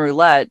Russian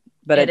roulette,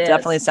 but it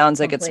definitely sounds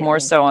like it's more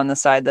so on the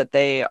side that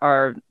they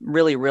are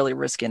really, really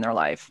risking their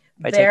life.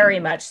 Very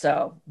much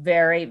so.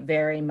 Very,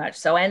 very much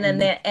so. And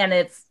then, and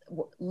it's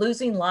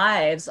losing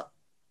lives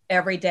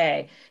every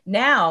day.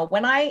 Now,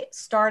 when I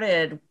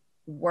started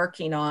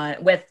working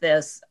with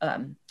this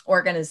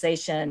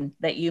organization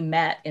that you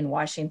met in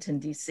Washington,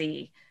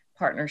 D.C.,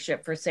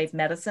 Partnership for Safe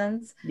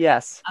Medicines.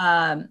 Yes.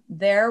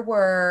 There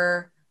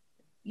were,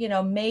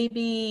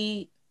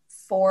 maybe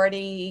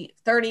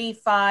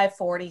 35,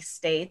 40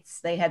 states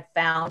they had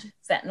found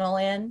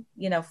fentanyl in,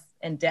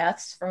 and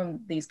deaths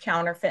from these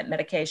counterfeit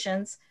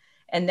medications.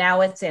 And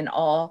now it's in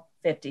all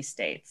 50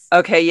 states.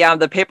 Okay, yeah.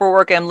 The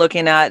paperwork I'm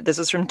looking at, this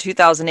is from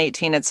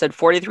 2018. It said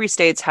 43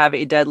 states have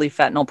a deadly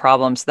fentanyl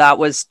problem. So that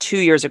was 2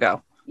 years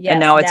ago. Yes, and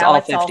now it's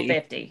all 50. All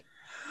 50.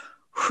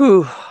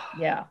 Whew.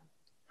 Yeah.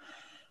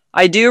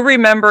 I do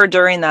remember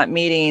during that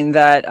meeting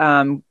that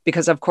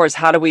because, of course,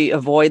 how do we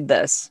avoid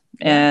this?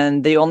 Yeah.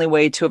 And the only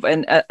way to,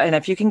 and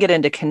if you can get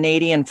into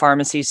Canadian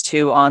pharmacies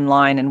too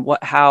online and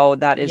how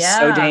that is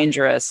so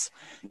dangerous.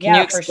 Can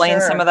you explain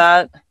some of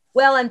that?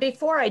 Well, and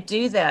before I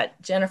do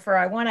that, Jennifer,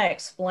 I want to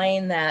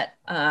explain that,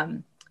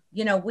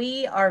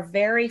 we are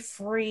very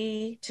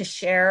free to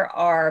share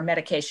our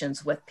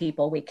medications with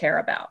people we care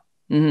about.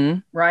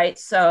 Mm-hmm. Right.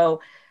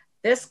 So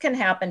this can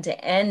happen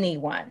to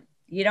anyone.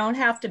 You don't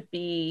have to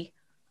be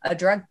a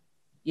drug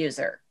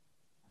user,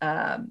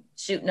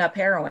 shooting up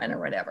heroin or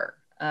whatever.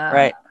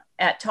 Right.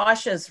 At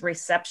Tasha's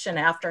reception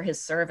after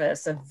his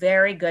service, a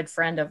very good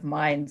friend of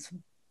mine's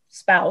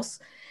spouse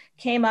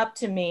came up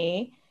to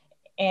me,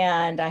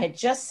 and I had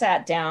just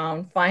sat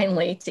down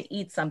finally to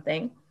eat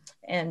something.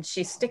 And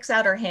she sticks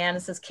out her hand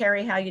and says,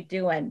 "Carrie, how you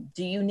doing?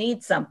 Do you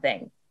need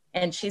something?"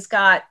 And she's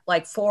got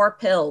like 4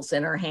 pills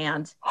in her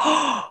hand.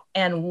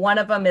 And one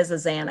of them is a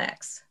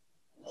Xanax.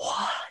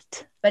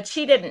 What? But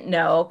she didn't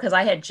know, because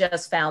I had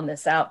just found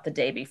this out the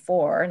day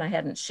before and I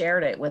hadn't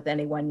shared it with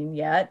anyone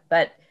yet.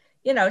 But,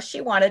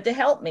 she wanted to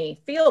help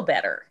me feel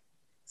better.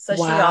 So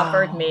she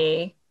offered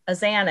me a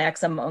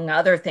Xanax, among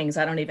other things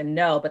I don't even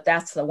know, but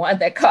that's the one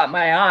that caught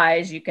my eye,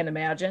 as you can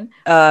imagine.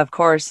 Of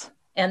course.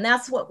 And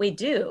that's what we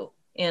do.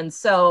 And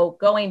so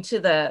going to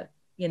the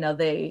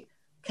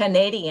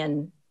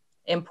Canadian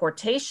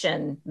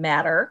importation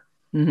matter,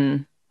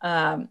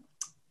 mm-hmm.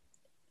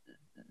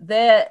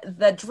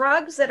 The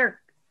drugs that are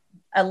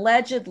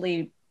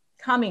allegedly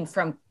coming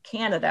from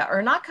Canada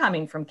are not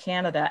coming from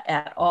Canada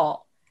at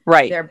all.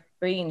 Right. They're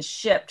being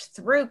shipped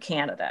through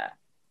Canada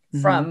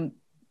from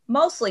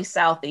mostly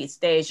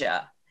Southeast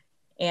Asia.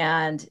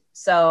 And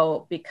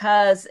so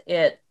because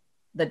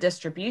the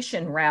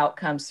distribution route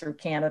comes through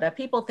Canada,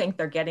 people think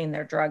they're getting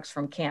their drugs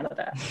from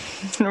Canada.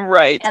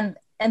 Right.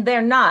 And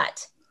they're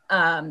not.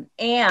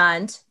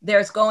 And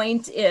there's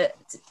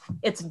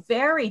it's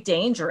very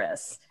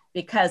dangerous,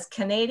 because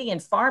Canadian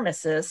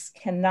pharmacists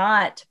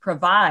cannot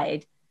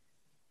provide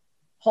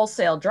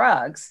wholesale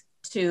drugs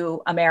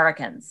to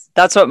Americans.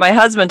 That's what my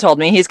husband told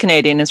me. He's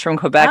Canadian, is from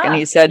Quebec. And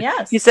he said,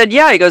 yes.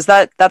 He goes,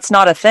 that's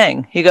not a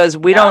thing. He goes,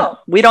 we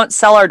don't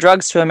sell our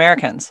drugs to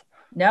Americans.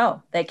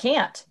 No, they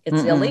can't.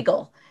 It's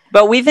illegal.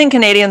 But we think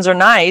Canadians are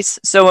nice.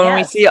 So when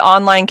we see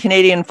online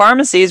Canadian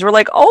pharmacies, we're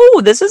like,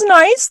 oh, this is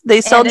nice.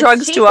 They sell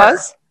drugs to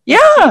us.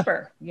 It's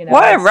cheaper,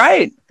 Why?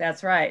 Right.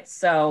 That's right.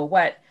 So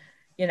what,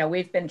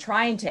 we've been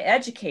trying to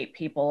educate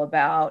people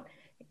about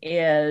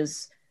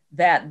is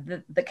that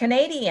the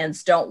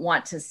Canadians don't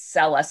want to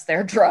sell us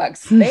their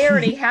drugs. They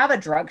already have a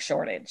drug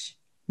shortage.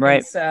 Right.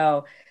 And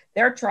so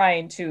they're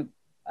trying to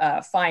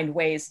find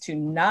ways to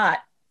not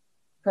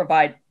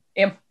provide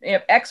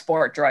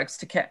export drugs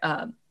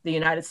to the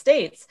United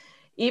States,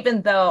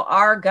 even though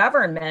our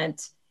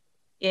government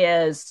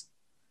is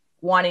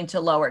wanting to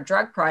lower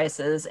drug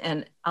prices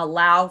and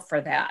allow for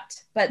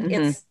that. But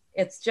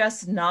it's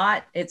just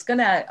not, it's going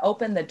to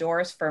open the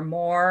doors for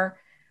more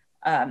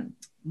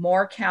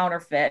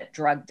counterfeit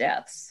drug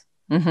deaths.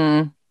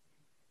 Mm-hmm.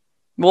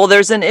 Well,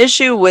 there's an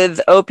issue with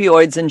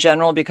opioids in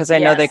general, because I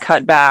know they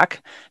cut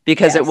back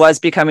because it was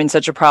becoming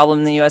such a problem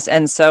in the U.S.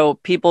 And so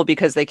people,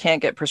 because they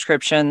can't get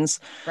prescriptions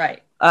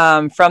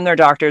from their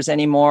doctors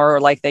anymore, or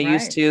like they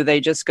used to,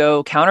 they just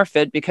go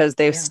counterfeit because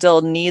they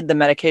still need the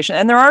medication.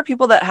 And there are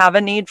people that have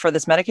a need for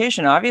this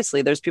medication.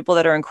 Obviously, there's people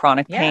that are in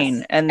chronic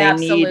pain and they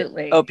need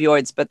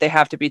opioids, but they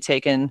have to be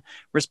taken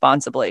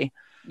responsibly.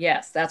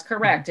 Yes, that's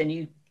correct.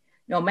 And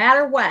no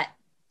matter what,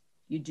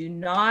 you do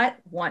not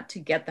want to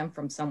get them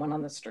from someone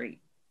on the street.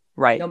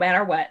 Right. No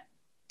matter what.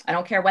 I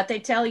don't care what they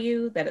tell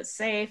you, that it's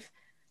safe.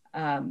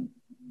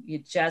 You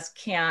just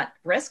can't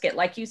risk it.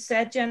 Like you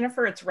said,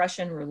 Jennifer, it's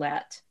Russian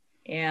roulette,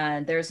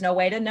 and there's no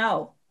way to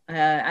know.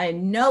 I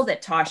know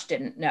that Tosh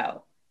didn't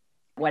know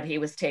what he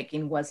was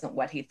taking wasn't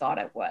what he thought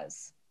it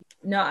was.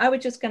 No, I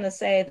was just going to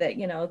say that,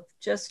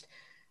 just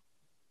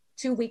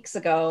 2 weeks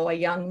ago, a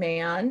young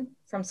man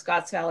from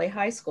Scotts Valley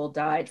High School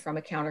died from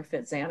a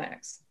counterfeit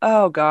Xanax.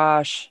 Oh,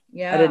 gosh.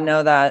 Yeah. I didn't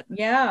know that.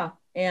 Yeah.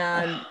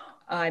 And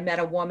I met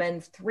a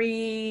woman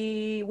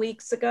 3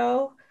 weeks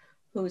ago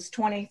whose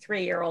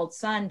 23-year-old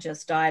son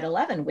just died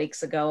 11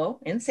 weeks ago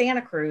in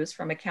Santa Cruz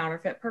from a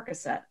counterfeit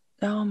Percocet.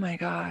 Oh, my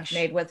gosh.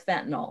 Made with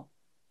fentanyl.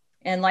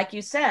 And like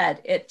you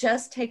said, it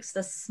just takes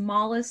the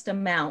smallest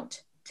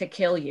amount to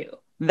kill you.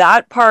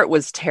 That part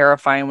was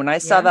terrifying when I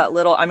saw that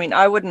little, I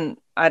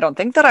don't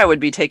think that I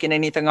would be taking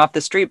anything off the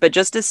street, but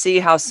just to see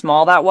how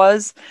small that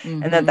was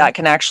and that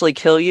can actually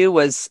kill you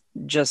was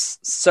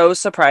just so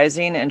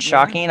surprising and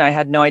shocking. I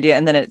had no idea.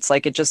 And then it's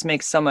like, it just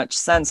makes so much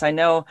sense. I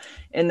know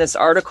in this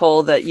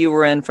article that you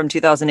were in from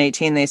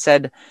 2018, they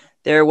said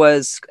there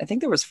was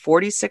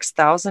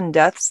 46,000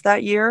 deaths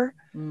that year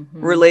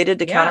related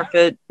to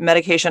counterfeit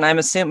medication. I'm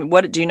assuming,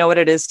 do you know what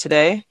it is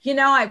today?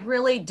 I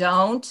really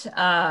don't.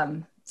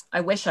 I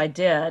wish I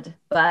did,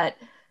 but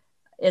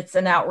it's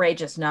an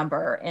outrageous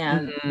number.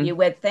 And you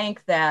would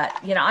think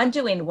that, I'm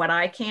doing what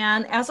I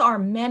can, as are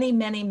many,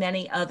 many,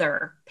 many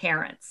other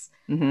parents.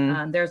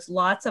 There's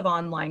lots of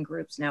online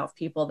groups now of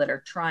people that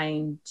are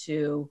trying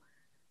to,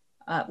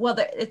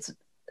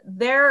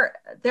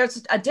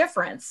 there's a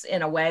difference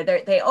in a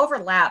way. They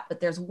overlap, but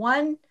there's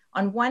on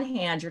one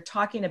hand, you're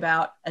talking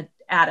about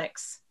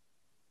addicts,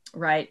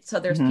 right?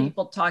 So there's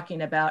people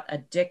talking about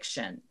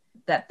addiction,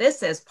 that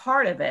this is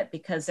part of it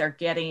because they're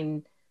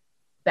getting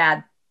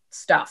bad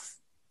stuff,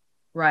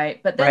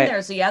 right? But then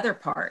there's the other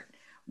part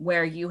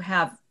where you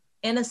have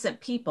innocent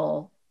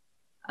people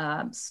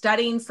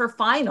studying for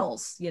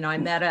finals. I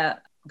met a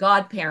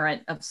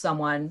godparent of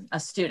someone, a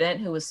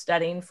student who was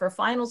studying for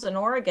finals in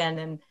Oregon,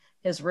 and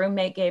his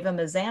roommate gave him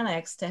a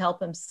Xanax to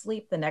help him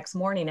sleep the next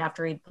morning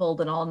after he'd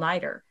pulled an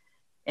all-nighter,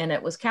 and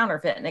it was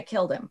counterfeit and it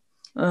killed him.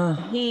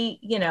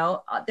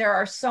 There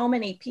are so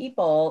many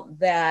people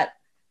that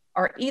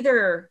are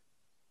either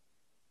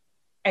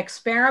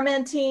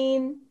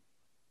experimenting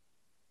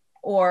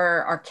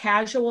or are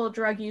casual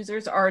drug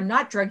users or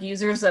not drug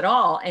users at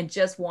all and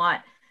just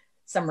want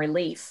some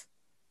relief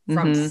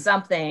from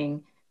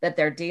something that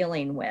they're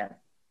dealing with.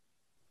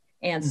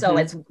 And so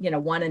it's,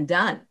 one and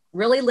done.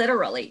 Really,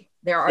 literally,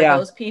 there are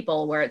those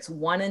people where it's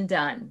one and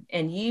done.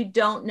 And you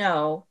don't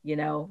know,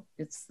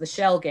 it's the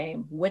shell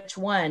game, which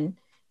one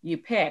you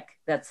pick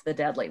that's the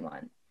deadly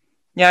one.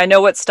 Yeah, I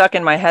know what stuck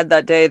in my head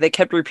that day. They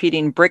kept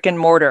repeating brick and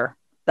mortar.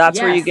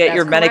 That's where you get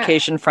your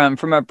medication from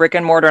a brick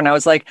and mortar. And I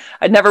was like,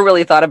 I'd never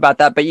really thought about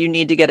that, but you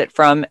need to get it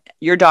from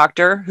your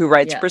doctor who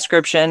writes a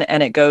prescription,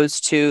 and it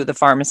goes to the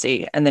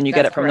pharmacy, and then you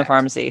get it from the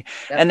pharmacy.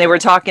 And they were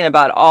talking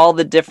about all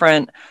the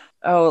different,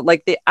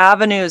 like the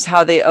avenues,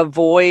 how they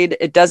avoid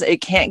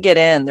it can't get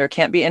in. There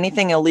can't be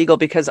anything illegal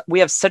because we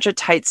have such a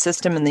tight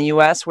system in the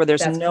US where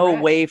there's no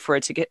way for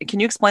it to get.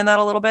 Can you explain that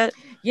a little bit?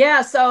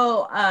 Yeah.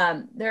 So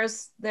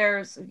there's,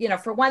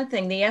 for one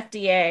thing, the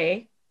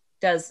FDA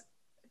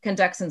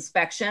conducts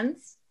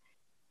inspections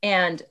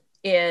and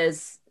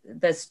is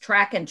this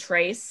track and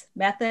trace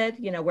method,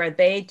 where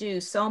they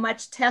do so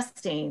much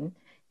testing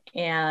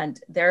and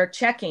they're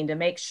checking to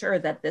make sure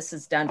that this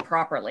is done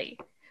properly,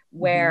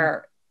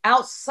 where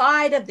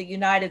outside of the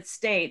United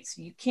States,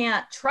 you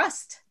can't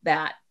trust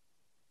that,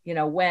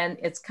 when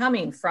it's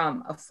coming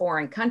from a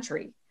foreign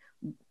country.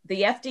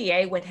 The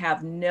FDA would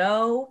have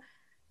no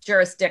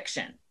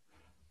jurisdiction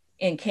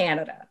in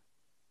Canada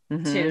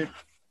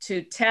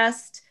to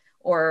test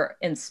or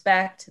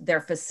inspect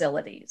their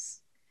facilities.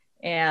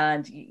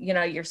 And,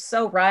 you're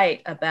so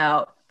right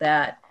about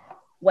that.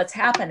 What's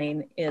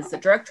happening is the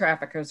drug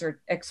traffickers are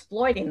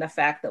exploiting the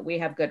fact that we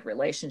have good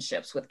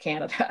relationships with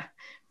Canada.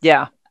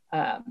 Yeah.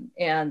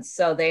 And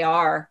so they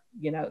are,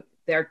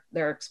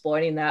 they're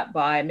exploiting that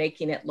by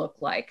making it look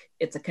like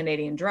it's a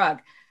Canadian drug.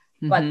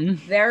 But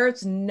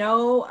there's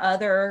no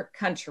other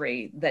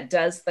country that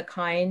does the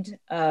kind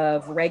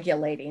of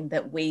regulating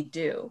that we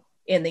do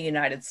in the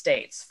United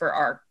States for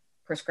our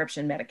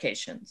prescription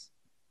medications.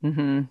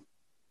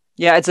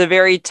 Yeah, it's a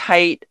very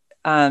tight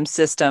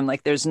system.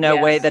 Like there's no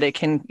way that it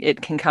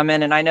can come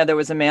in. And I know there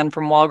was a man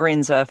from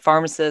Walgreens, a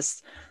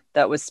pharmacist,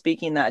 that was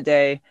speaking that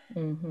day.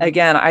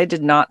 Again, I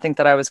did not think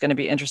that I was going to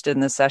be interested in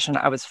this session.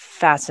 I was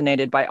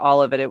fascinated by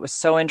all of it. It was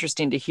so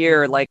interesting to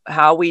hear like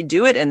how we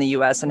do it in the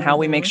US and how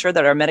we make sure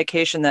that our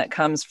medication that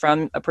comes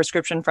from a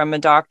prescription from a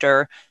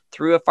doctor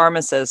through a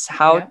pharmacist,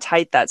 how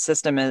tight that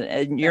system is.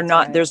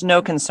 And there's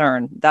no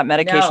concern that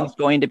medication is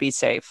going to be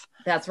safe.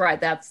 That's right.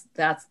 That's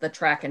the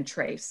track and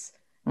trace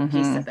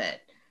piece of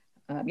it.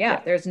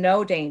 There's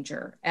no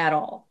danger at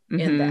all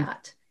in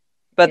that.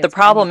 But the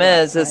problem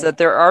is that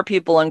there are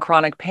people in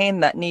chronic pain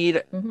that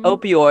need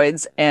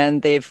opioids,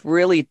 and they've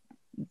really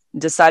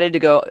decided to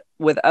go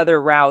with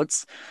other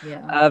routes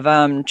Yeah.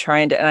 of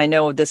trying to, and I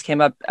know this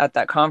came up at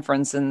that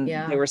conference, and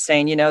Yeah. they were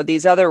saying,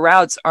 these other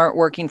routes aren't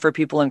working for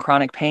people in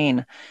chronic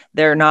pain.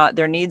 They're not,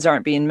 their needs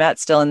aren't being met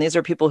still. And these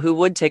are people who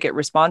would take it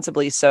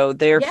responsibly. So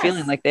they're Yes.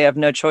 feeling like they have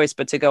no choice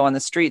but to go on the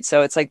street.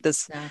 So it's like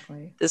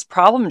Exactly. this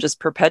problem just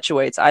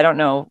perpetuates. I don't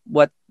know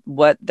what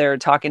they're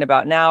talking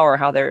about now or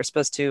how they're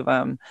supposed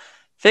to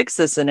fix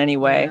this in any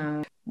way.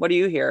 Yeah. What do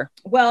you hear?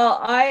 Well,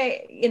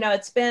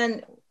 it's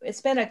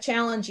been a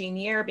challenging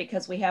year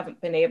because we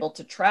haven't been able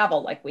to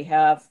travel like we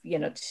have,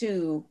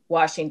 to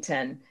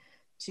Washington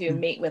to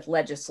meet with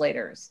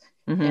legislators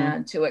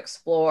and to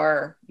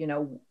explore,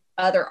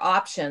 other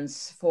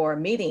options for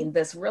meeting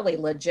this really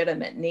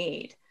legitimate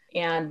need.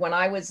 And when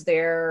I was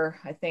there,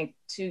 I think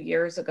 2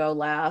 years ago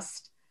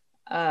last,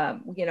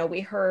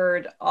 we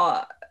heard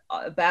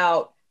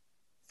about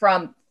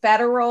from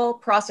federal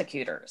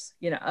prosecutors,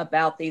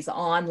 about these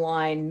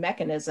online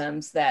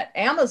mechanisms that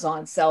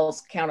Amazon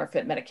sells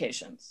counterfeit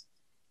medications.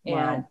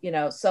 Wow.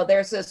 And, so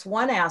there's this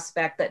one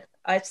aspect that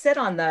I sit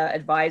on the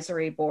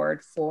advisory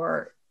board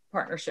for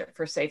Partnership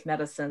for Safe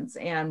Medicines.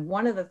 And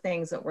one of the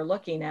things that we're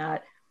looking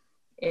at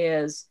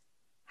is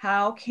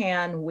how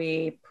can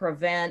we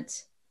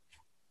prevent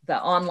the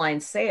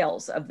online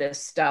sales of this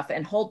stuff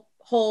and hold,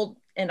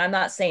 and I'm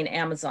not saying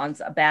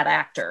Amazon's a bad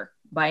actor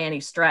by any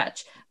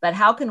stretch, but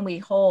how can we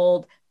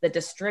hold the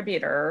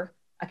distributor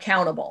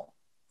accountable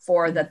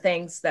for the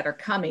things that are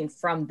coming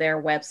from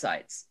their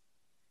websites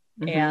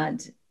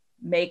and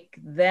make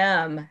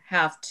them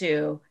have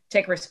to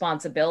take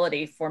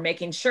responsibility for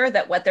making sure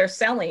that what they're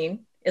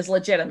selling is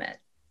legitimate,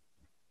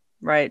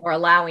 right, or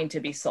allowing to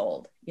be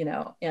sold,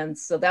 and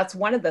so that's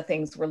one of the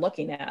things we're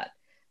looking at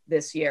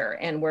this year.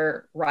 And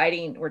we're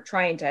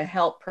trying to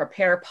help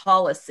prepare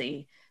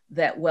policy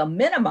that will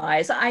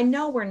minimize. I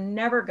know we're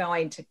never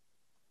going to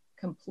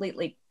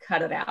completely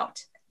cut it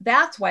out.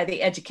 That's why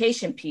the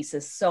education piece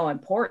is so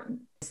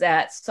important, is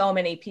that so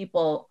many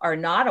people are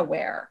not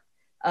aware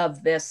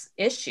of this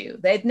issue.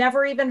 They've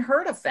never even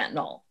heard of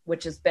fentanyl,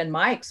 which has been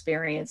my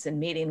experience in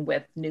meeting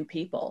with new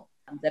people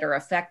that are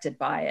affected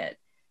by it.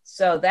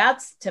 So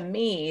that's, to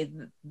me,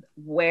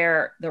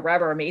 where the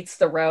rubber meets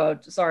the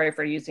road. Sorry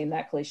for using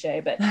that cliche,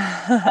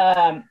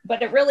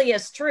 but it really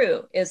is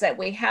true, is that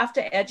we have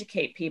to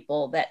educate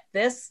people that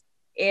this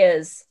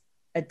is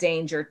a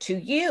danger to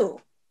you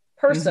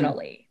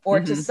personally or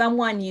to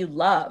someone you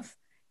love.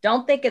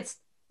 Don't think it's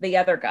the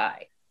other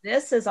guy.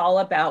 This is all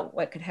about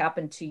what could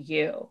happen to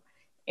you.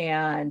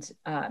 And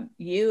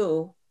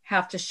you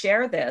have to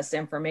share this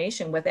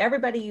information with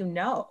everybody you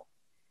know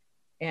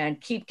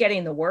and keep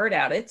getting the word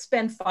out. It's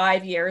been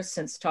 5 years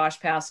since Tosh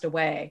passed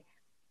away,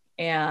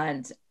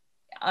 and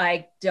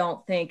I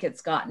don't think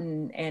it's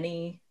gotten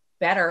any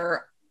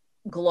better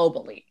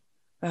globally.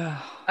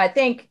 I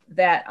think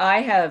that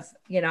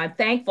I'm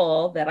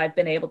thankful that I've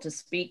been able to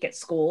speak at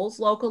schools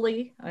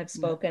locally. I've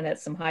spoken at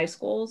some high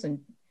schools and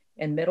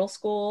middle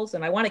schools,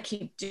 and I want to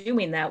keep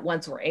doing that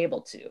once we're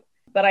able to.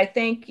 But I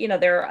think,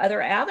 there are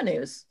other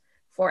avenues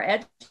for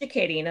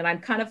educating, and I'm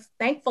kind of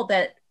thankful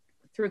that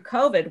through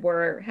COVID,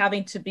 we're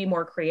having to be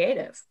more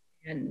creative.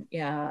 And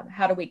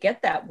how do we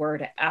get that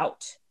word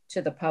out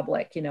to the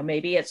public?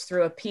 Maybe it's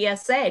through a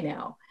PSA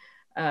now.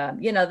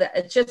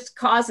 It just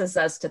causes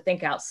us to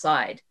think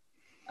outside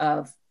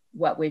of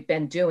what we've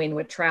been doing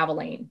with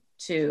traveling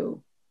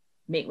to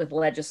meet with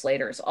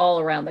legislators all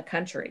around the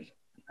country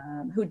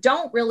who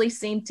don't really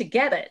seem to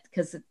get it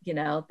because,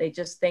 they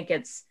just think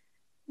it's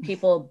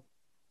people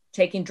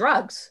taking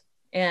drugs,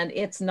 and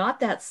it's not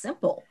that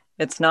simple.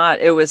 It's not.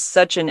 It was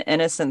such an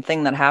innocent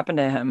thing that happened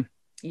to him.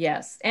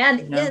 Yes.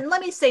 And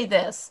let me say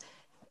this,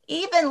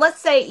 let's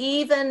say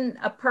even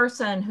a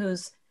person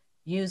who's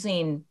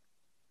using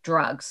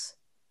drugs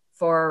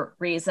for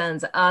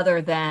reasons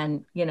other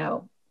than,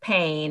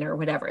 pain or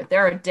whatever,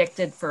 they're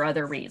addicted for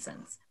other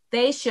reasons.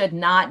 They should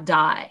not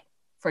die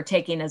for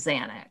taking a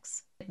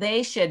Xanax.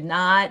 They should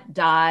not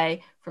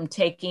die from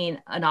taking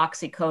an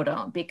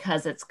oxycodone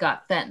because it's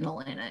got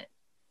fentanyl in it.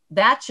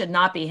 That should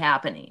not be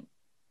happening.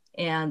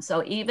 And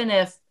so even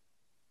if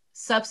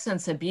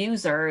substance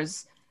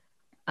abusers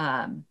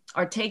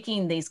are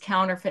taking these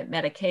counterfeit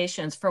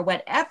medications for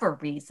whatever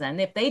reason,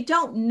 if they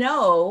don't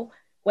know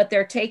what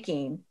they're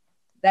taking,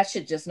 that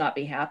should just not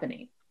be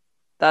happening.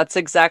 That's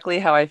exactly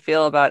how I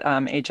feel about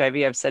HIV.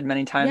 I've said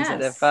many times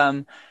that if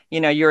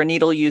you're a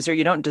needle user,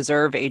 you don't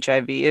deserve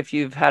HIV. If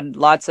you've had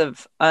lots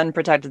of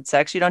unprotected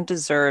sex, you don't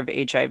deserve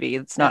HIV.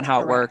 It's not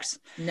how it works.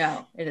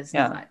 No, it is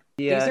not.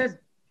 These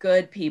are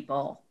good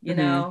people,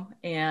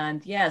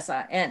 and yes,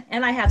 and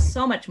I have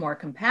so much more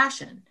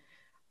compassion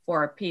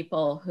for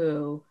people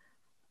who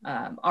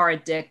are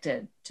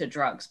addicted to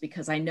drugs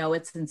because I know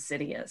it's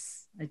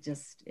insidious. It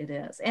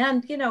is.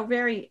 And,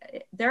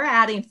 they're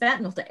adding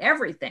fentanyl to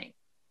everything.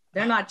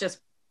 They're not just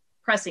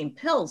pressing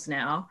pills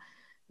now.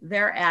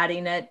 They're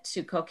adding it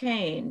to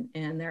cocaine,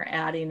 and they're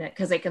adding it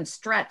because they can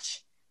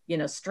stretch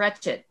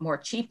it more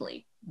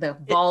cheaply, the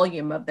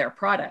volume of their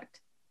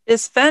product.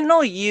 Is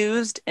fentanyl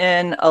used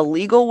in a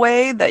legal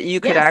way that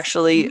you could Yes.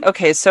 actually,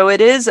 okay, so it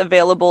is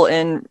available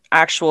in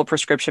actual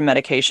prescription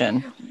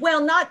medication.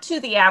 Well, not to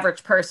the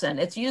average person.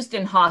 It's used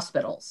in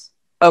hospitals.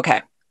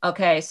 Okay.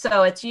 Okay,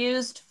 so it's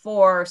used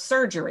for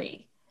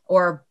surgery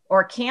or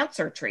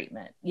cancer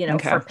treatment,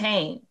 Okay. for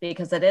pain,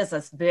 because it is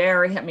a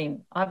very, I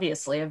mean,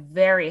 obviously a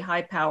very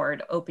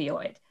high-powered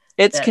opioid.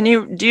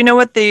 Do you know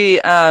what the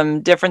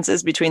difference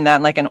is between that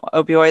and like an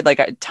opioid? Like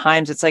at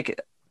times it's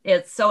like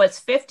it's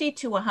 50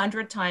 to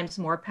 100 times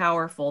more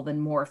powerful than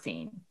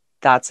morphine.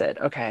 that's it.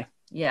 Okay.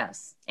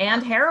 Yes,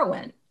 and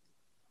heroin.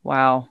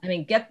 Wow. I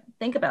mean,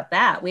 think about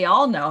that. We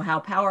all know how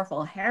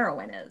powerful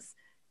heroin is,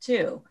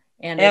 too.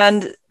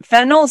 And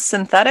fentanyl's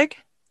synthetic?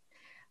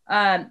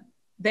 There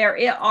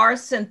are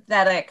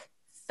synthetic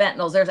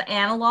fentanyls. There's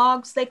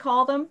analogs, they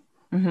call them.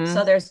 Mm-hmm.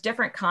 So there's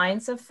different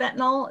kinds of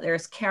fentanyl.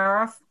 There's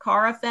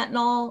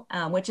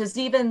carfentanil, which is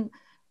even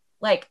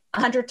like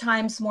 100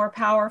 times more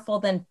powerful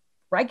than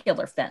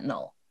regular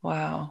fentanyl.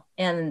 Wow.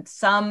 And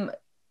some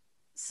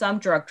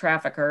drug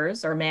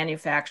traffickers or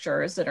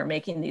manufacturers that are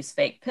making these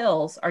fake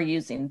pills are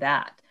using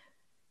that.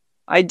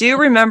 I do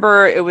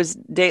remember it was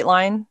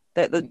Dateline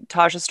that the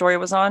Tasha story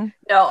was on.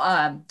 No,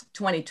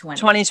 2020.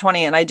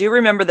 2020. And I do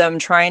remember them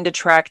trying to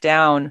track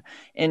down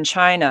in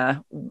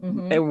China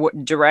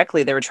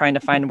directly. They were trying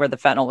to find where the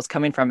fentanyl was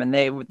coming from. And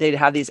they'd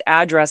have these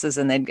addresses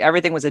and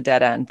everything was a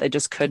dead end. They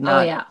just could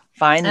not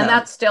find them. And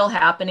that's still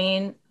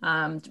happening.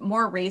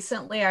 More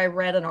recently, I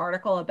read an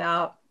article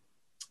about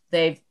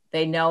they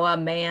know a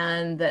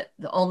man that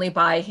only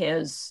by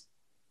his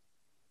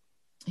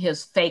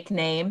fake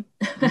name,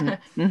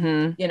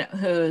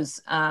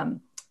 who's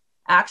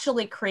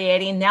actually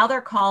creating, now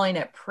they're calling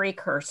it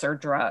precursor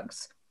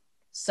drugs.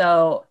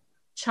 So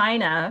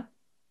China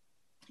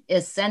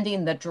is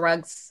sending the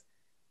drugs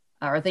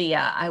or the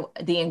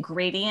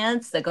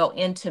ingredients that go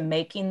into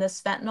making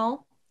this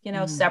fentanyl,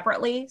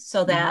 separately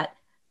so that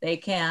they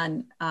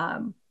can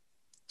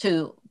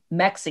to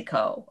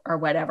Mexico or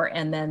whatever.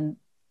 And then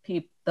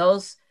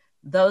those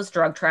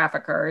drug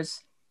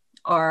traffickers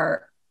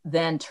are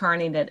then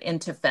turning it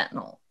into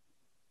fentanyl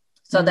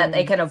so that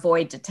they can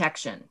avoid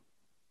detection.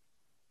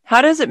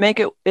 How does it make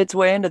its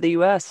way into the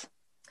U.S.?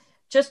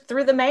 Just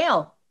through the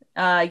mail.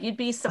 You'd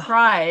be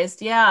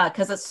surprised. Yeah,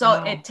 because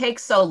it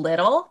takes so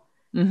little,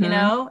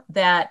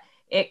 that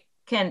it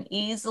can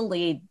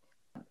easily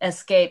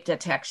escape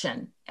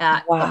detection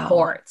at the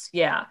ports.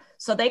 Yeah.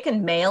 So they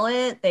can mail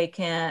it. They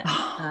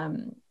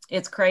can,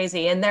 it's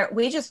crazy. And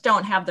we just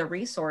don't have the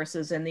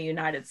resources in the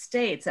United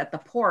States at the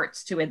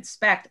ports to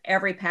inspect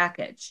every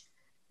package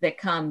that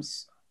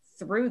comes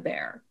through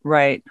there.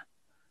 Right.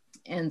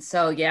 And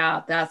so,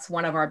 that's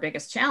one of our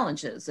biggest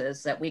challenges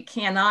is that we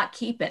cannot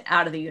keep it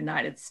out of the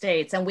United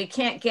States and we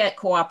can't get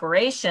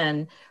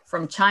cooperation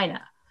from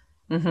China.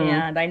 Mm-hmm.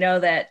 And I know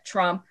that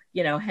Trump,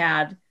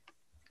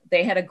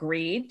 they had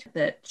agreed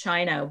that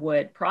China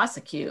would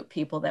prosecute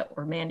people that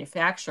were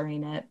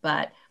manufacturing it,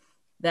 but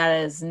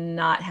that is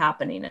not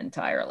happening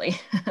entirely.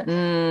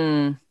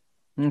 Okay.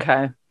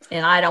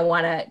 And I don't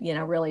want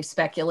to, really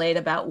speculate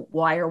about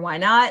why or why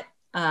not.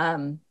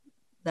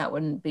 That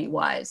wouldn't be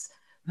wise.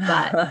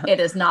 But it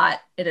is not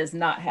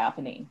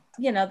happening.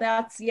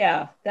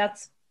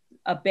 That's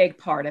a big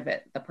part of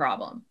it, the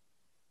problem.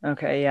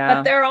 Okay, yeah.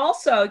 But they're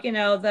also,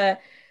 the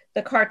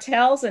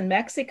cartels in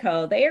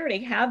Mexico, they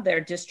already have their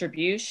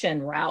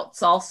distribution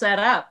routes all set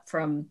up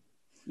from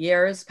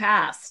years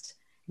past.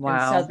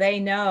 Wow. And so they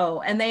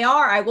know, and they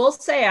are, I will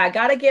say, I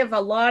got to give a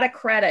lot of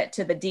credit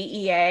to the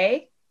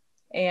DEA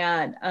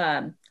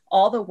and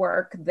all the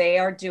work they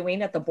are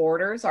doing at the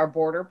borders, our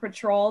border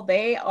patrol.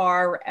 They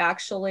are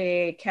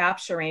actually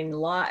capturing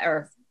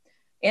or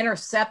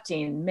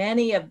intercepting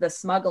many of the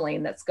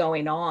smuggling that's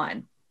going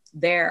on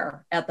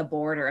there at the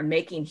border and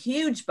making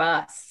huge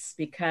busts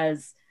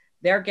because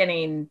they're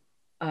getting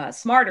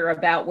smarter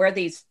about where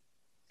these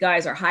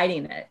guys are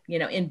hiding it,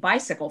 in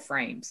bicycle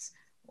frames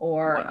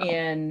or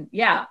in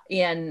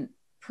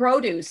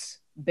produce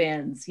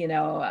bins,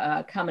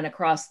 coming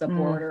across the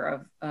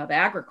border of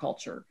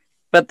agriculture.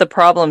 But the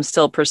problem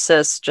still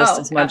persists just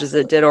as much as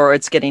it did, or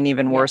it's getting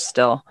even worse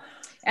still.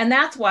 And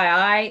that's why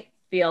I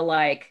feel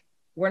like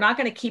we're not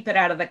going to keep it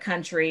out of the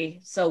country.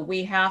 So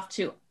we have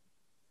to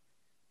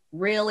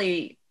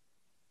really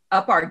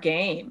up our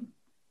game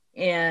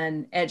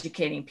in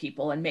educating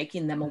people and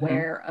making them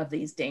aware of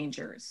these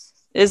dangers.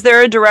 Is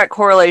there a direct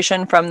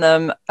correlation from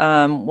them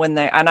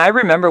and I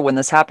remember when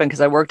this happened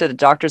because I worked at a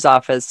doctor's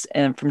office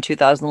from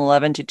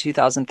 2011 to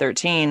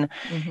 2013.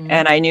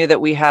 And I knew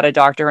that we had a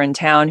doctor in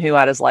town who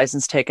had his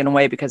license taken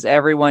away because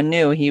everyone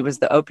knew he was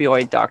the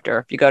opioid doctor.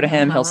 If you go to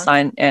him, he'll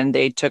sign, and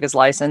they took his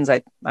license.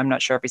 I'm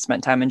not sure if he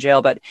spent time in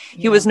jail, but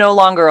he was no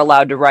longer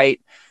allowed to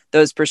write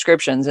those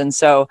prescriptions. And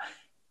so,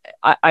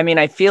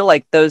 I feel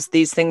like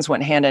these things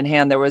went hand in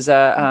hand. There was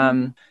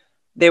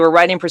they were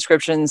writing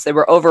prescriptions, they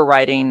were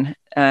overwriting,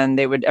 and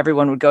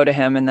everyone would go to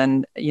him. And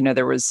then,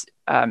 there was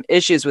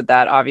issues with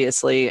that,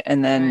 obviously.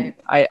 And then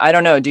I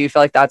don't know, do you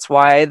feel like that's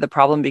why the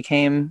problem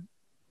became?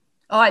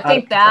 Oh, I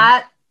think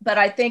that but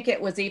I think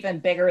it was even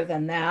bigger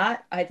than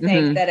that. I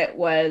think that it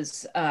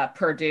was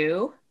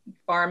Purdue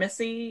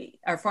Pharmacy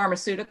or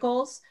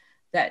Pharmaceuticals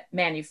that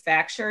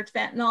manufactured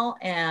fentanyl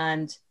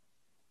and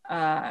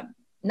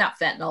not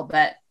fentanyl,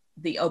 but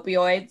the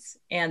opioids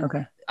and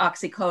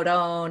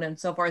oxycodone and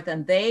so forth.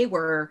 And they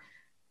were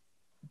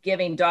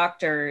giving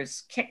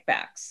doctors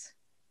kickbacks.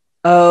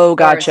 Oh,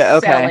 gotcha.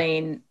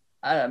 Selling,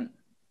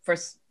 for,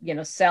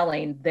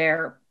 selling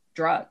their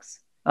drugs.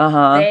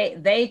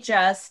 They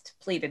just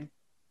pleaded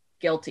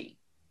guilty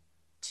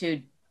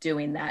to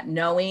doing that,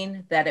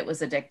 knowing that it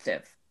was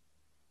addictive.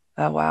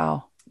 Oh,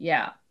 wow.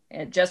 Yeah.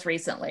 Just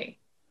recently.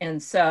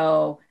 And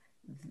so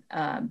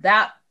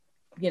that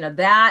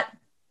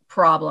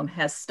problem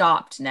has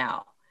stopped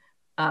now,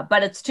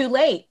 but it's too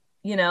late.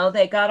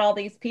 They got all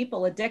these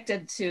people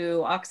addicted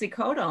to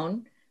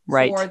oxycodone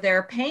for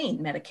their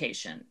pain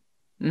medication,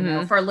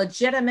 for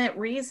legitimate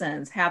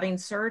reasons, having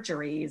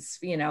surgeries,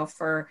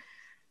 for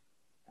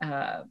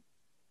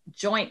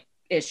joint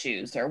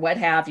issues or what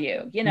have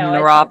you,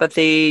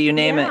 neuropathy, you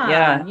name it.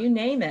 Yeah. You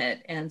name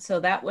it. And so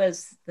that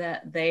was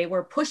that they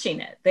were pushing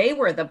it. They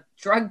were the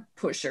drug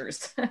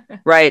pushers.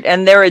 Right.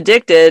 And they're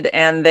addicted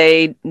and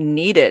they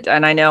need it.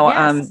 And I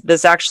know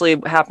this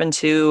actually happened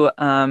to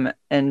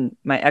and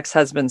my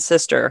ex-husband's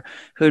sister,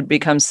 who'd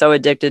become so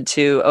addicted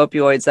to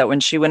opioids that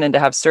when she went in to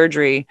have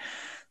surgery,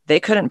 they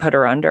couldn't put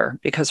her under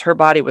because her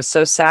body was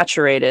so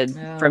saturated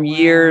from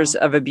years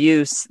of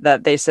abuse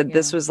that they said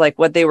this was like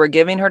what they were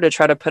giving her to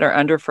try to put her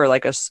under for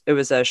like it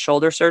was a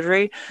shoulder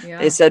surgery.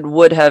 They said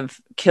would have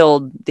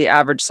killed the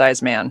average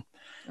size man.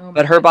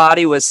 But her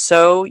body was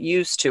so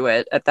used to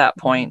it at that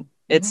point.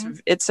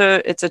 It's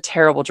a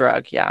terrible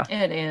drug. Yeah,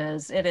 it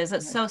is.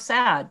 It's so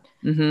sad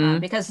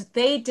because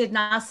they did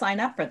not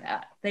sign up for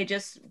that. They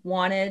just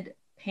wanted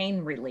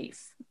pain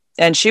relief.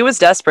 And she was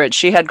desperate.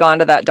 She had gone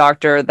to that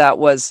doctor that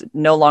was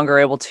no longer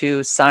able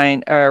to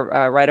sign or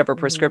write up her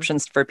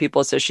prescriptions for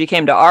people. So she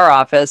came to our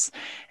office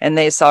and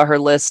they saw her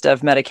list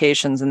of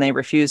medications and they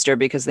refused her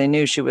because they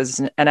knew she was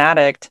an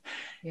addict.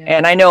 Yeah.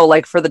 And I know,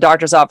 like, for the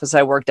doctor's office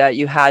I worked at,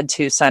 you had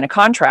to sign a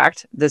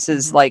contract. This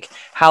is like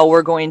how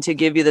we're going to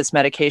give you this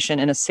medication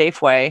in a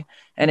safe way.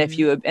 And if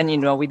you,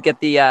 and we'd get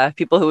the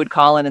people who would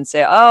call in and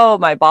say, oh,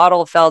 my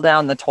bottle fell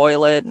down the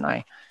toilet and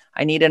I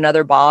need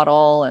another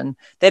bottle. And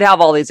they'd have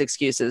all these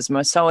excuses.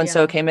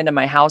 So-and-so came into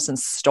my house and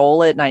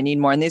stole it and I need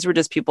more. And these were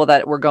just people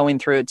that were going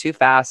through it too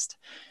fast,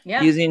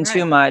 using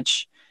too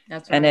much.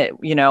 That's right. And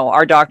it,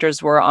 our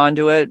doctors were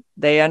onto it.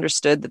 They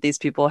understood that these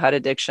people had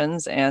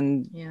addictions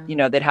and,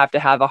 they'd have to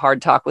have a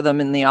hard talk with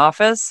them in the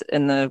office,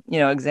 in the,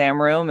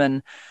 exam room,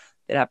 and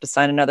they'd have to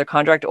sign another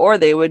contract or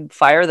they would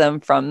fire them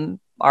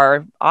from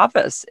our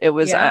office. It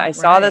was, I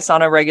saw this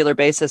on a regular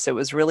basis. It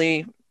was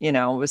really, it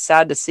was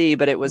sad to see,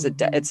 but it was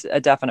it's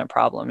a definite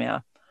problem.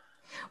 Yeah.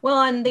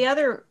 Well, and the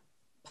other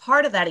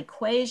part of that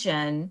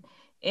equation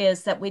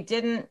is that we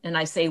didn't, and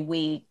I say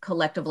we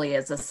collectively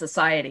as a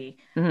society,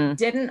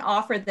 didn't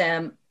offer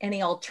them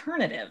any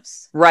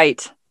alternatives.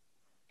 Right.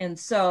 And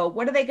so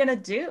what are they going to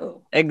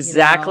do?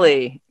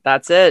 Exactly.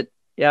 That's it.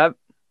 Yep.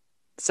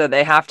 So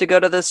they have to go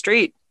to the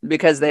street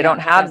because they don't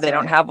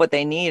have what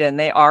they need and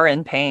they are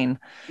in pain.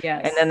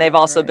 Yes. And then they've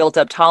also built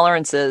up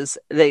tolerances.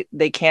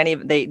 They can't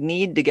even, they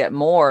need to get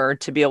more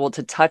to be able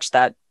to touch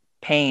that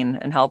pain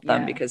and help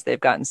them because they've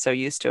gotten so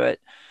used to it.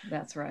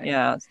 That's right.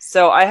 Yeah.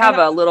 So I have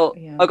a little,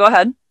 go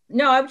ahead.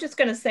 No, I was just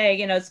going to say,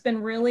 it's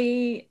been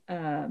really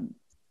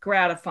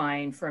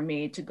gratifying for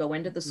me to go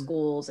into the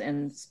schools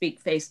and speak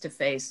face to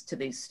face to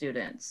these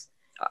students.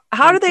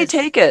 How do they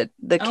take it?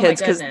 The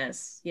kids? Oh my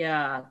goodness.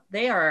 Yeah.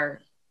 They are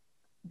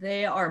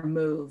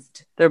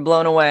moved. They're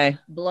blown away.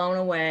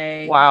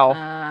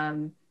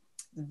 Wow.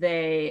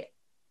 They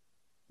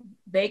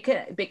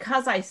can,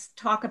 because I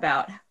talk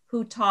about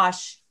who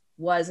Tosh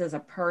was as a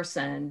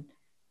person,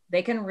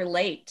 they can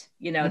relate,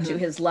 to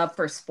his love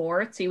for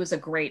sports. He was a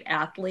great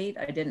athlete.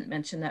 I didn't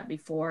mention that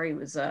before. He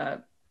was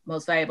a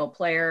most valuable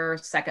player,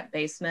 second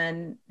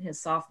baseman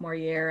his sophomore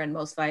year, and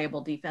most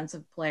valuable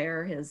defensive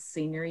player his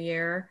senior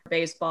year.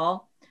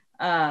 Baseball.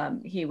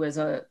 He was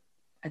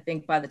I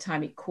think by the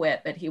time he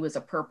quit, but he was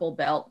a purple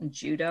belt in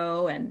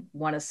judo and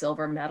won a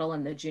silver medal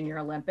in the Junior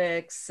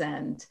Olympics.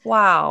 And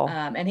wow.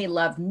 And he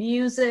loved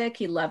music.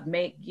 He loved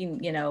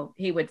making,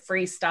 he would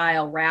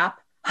freestyle rap.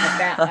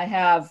 I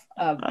have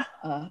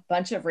a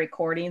bunch of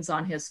recordings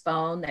on his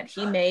phone that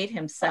he made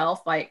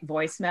himself, like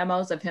voice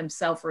memos of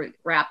himself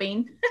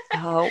rapping.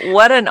 Oh,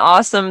 what an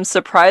awesome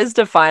surprise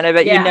to find. I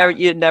bet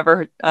you'd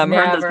never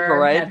heard this before,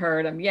 right? Had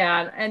heard him.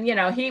 Yeah. And,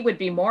 he would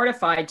be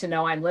mortified to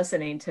know I'm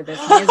listening to this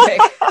music.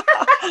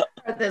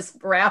 This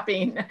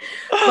rapping,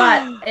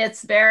 but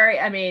it's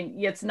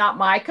it's not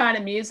my kind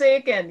of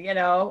music and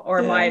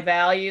or my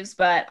values,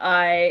 but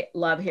I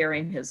love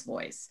hearing his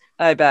voice.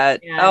 I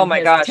bet. And oh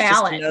my gosh,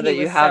 talent. Just to know that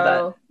you have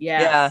that.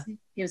 Yes,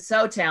 he was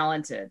so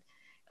talented.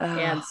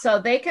 And so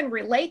they can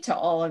relate to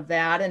all of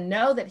that and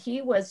know that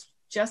he was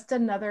just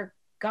another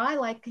guy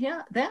like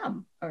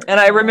them. And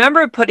I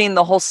remember putting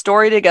the whole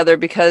story together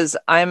because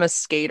I'm a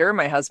skater.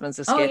 My husband's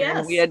a skater. Yes,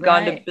 and we had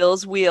gone to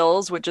Bill's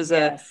Wheels, which is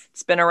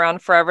it's been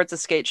around forever. It's a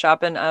skate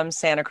shop in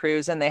Santa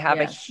Cruz. And they have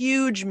a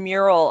huge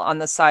mural on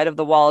the side of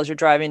the wall as you're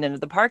driving into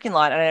the parking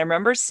lot. And I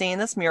remember seeing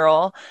this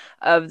mural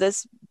of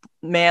this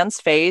man's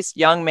face,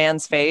 young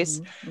man's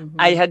face.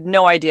 I had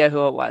no idea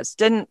who it was.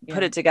 Didn't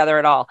put it together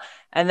at all.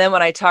 And then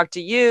when I talked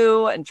to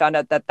you and found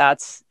out that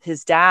that's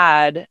his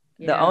dad,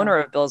 the owner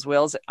of Bill's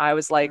Wheels, I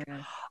was like,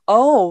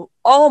 oh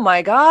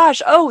my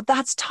gosh. Oh,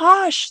 that's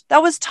Tosh.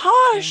 That was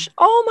Tosh.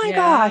 Oh my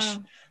gosh.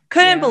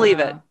 Couldn't believe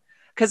it.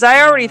 Because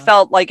I already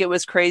felt like it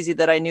was crazy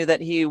that I knew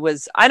that he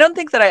was, I don't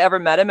think that I ever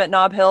met him at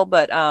Nob Hill,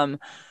 but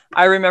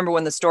I remember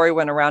when the story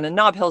went around, and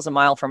Nob Hill's a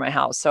mile from my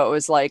house. So it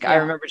was like, I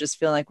remember just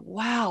feeling like,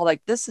 wow,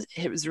 like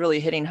it was really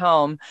hitting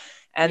home.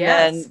 And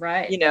then,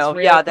 you know,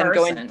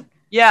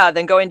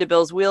 then going to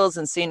Bill's Wheels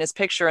and seeing his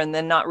picture and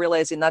then not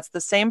realizing that's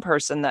the same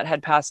person that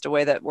had passed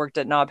away that worked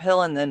at Nob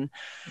Hill. And then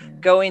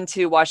going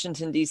to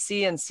Washington,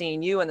 D.C. and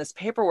seeing you in this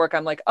paperwork,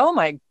 I'm like, oh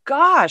my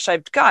gosh,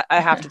 I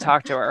have to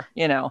talk to her,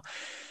 you know?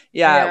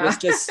 It was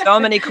just so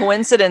many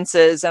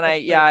coincidences. And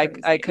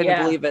I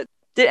couldn't believe it.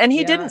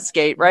 He didn't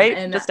skate, right?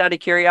 And just out of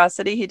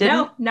curiosity, he didn't?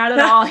 No, not at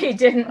all. He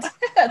didn't.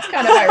 That's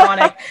kind of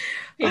ironic.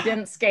 He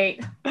didn't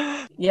skate.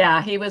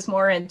 Yeah, he was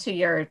more into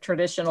your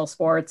traditional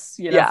sports,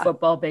 you know,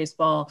 football,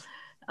 baseball.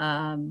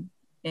 But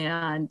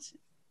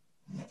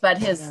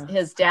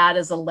his dad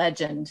is a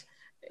legend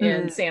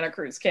in Santa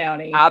Cruz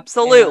County.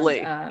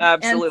 Absolutely.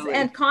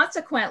 And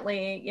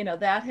consequently, you know,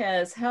 that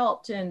has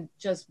helped in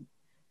just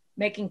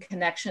making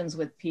connections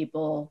with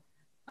people,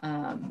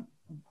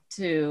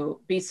 to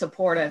be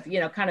supportive, you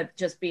know, kind of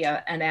just be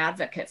an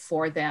advocate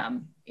for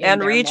them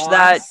and reach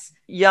that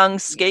young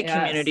skate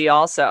community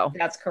also.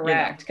 That's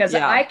correct. Because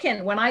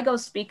when I go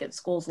speak at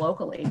schools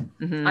locally,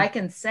 I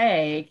can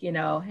say, you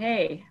know,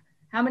 hey,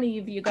 how many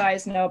of you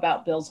guys know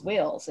about Bill's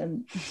Wheels?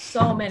 And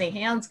so many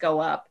hands go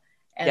up.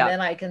 And then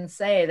I can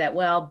say that,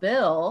 well,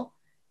 Bill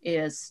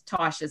is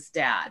Tosh's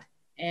dad.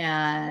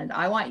 And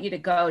I want you to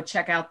go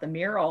check out the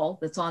mural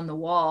that's on the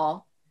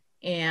wall.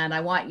 And I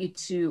want you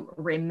to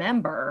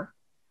remember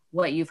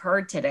what you've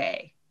heard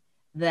today,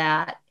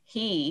 that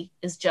he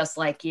is just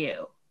like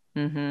you,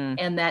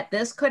 and that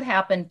this could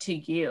happen to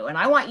you. And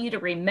I want you to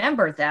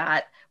remember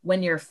that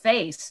when you're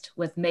faced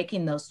with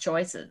making those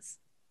choices,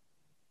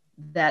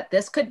 that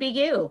this could be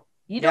you.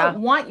 You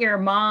don't want your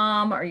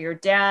mom or your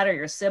dad or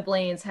your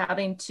siblings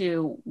having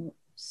to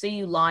see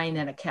you lying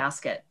in a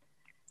casket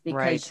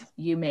because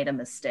you made a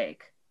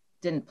mistake,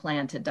 didn't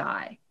plan to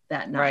die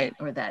that night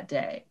or that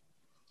day.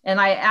 And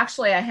I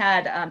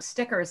had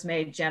stickers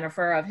made,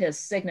 Jennifer, of his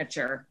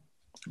signature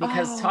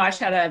because Tosh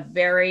had a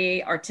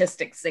very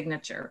artistic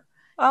signature.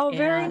 Oh,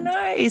 very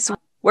nice.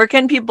 Where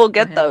can people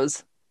get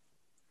those?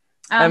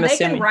 They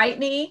can write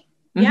me,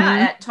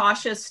 at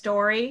Tosh's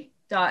story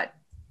at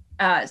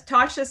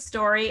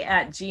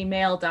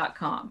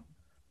gmail.com.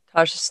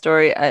 Tosh's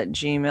story at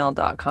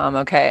gmail.com.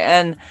 Okay.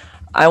 And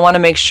I want to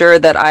make sure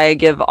that I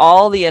give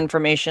all the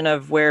information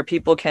of where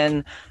people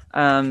can,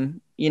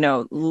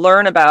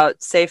 learn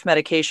about safe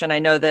medication. I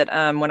know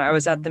that when I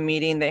was at the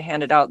meeting, they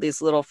handed out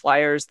these little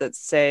flyers that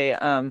say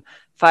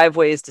 5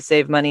 ways to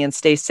save money and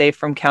stay safe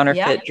from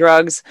counterfeit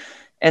drugs.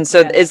 And so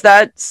is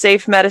that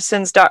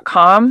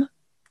safemedicines.com?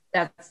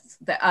 That's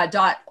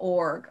the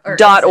 .org.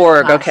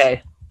 .org.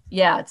 Okay.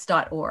 Yeah, it's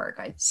 .org.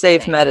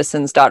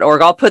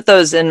 Safemedicines.org. I'll put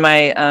those in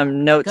my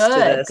notes to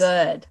this.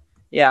 Good.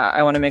 Yeah,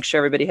 I want to make sure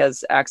everybody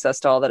has access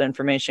to all that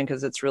information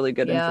because it's really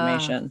good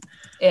information.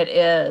 It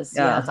is.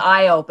 Yeah, it's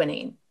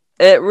eye-opening.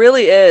 It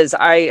really is.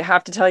 I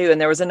have to tell you, and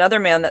there was another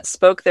man that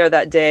spoke there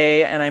that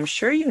day, and I'm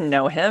sure you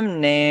know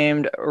him,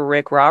 named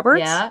Rick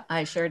Roberts. Yeah,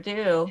 I sure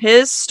do.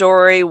 His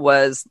story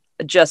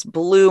just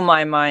blew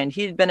my mind.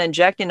 He'd been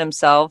injecting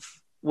himself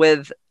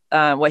with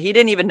he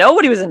didn't even know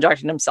what he was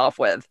injecting himself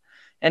with.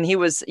 And he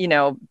was,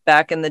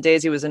 back in the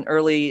days, he was in the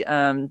early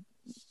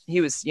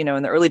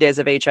days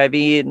of HIV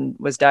and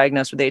was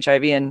diagnosed with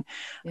HIV. And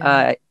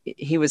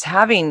he was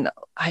having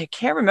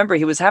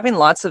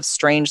lots of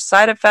strange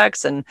side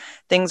effects and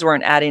things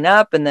weren't adding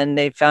up. And then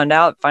they found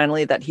out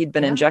finally that he'd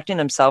been injecting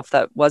himself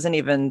that wasn't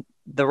even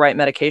the right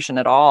medication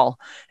at all.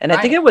 And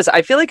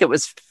I feel like it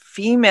was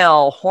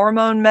female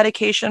hormone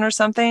medication or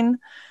something.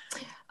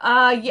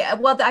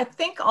 Well, I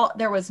think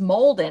there was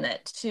mold in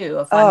it too,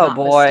 if I'm not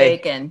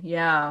mistaken.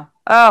 Yeah.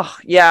 Oh,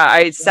 yeah.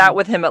 I sat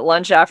with him at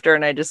lunch after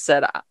and I just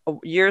said,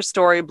 your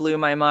story blew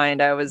my mind.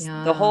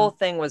 The whole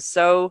thing was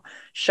so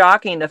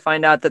shocking to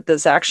find out that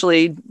this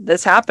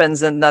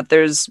happens and that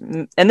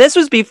and this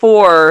was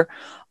before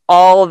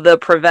all the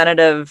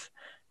preventative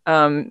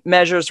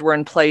measures were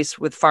in place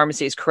with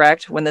pharmacies,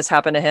 correct? When this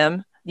happened to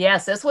him?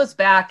 Yes, this was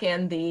back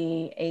in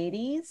the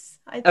 80s,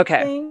 I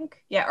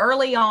think. Yeah,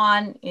 early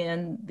on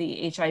in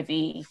the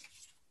HIV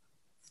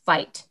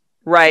fight.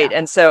 Right.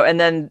 Yeah. And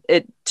then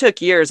it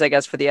took years, I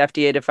guess, for the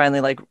FDA to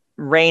finally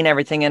rein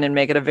everything in and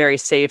make it a very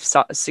safe,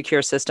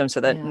 secure system so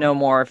that no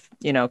more,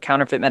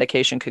 counterfeit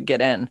medication could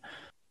get in.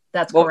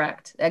 That's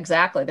correct.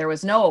 Exactly. There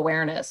was no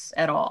awareness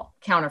at all.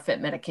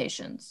 Counterfeit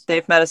medications.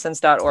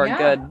 Safemedicines.org. Yeah.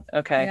 Good.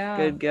 Okay.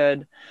 Yeah.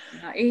 Good.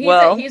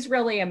 Yeah. He's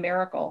really a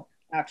miracle,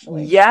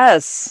 actually.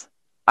 Yes.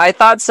 I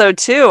thought so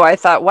too. I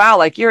thought, wow,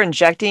 like you're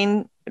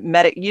injecting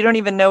you don't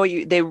even know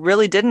they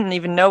really didn't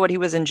even know what he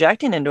was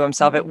injecting into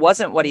himself. It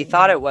wasn't what he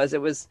thought it was.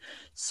 It was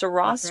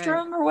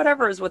Serostrum or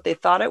whatever is what they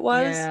thought it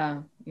was.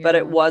 Yeah. But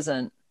it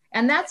wasn't.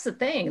 And that's the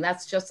thing.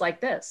 That's just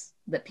like this,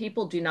 that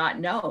people do not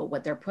know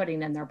what they're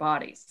putting in their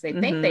bodies. They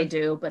think they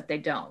do, but they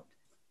don't.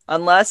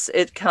 Unless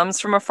it comes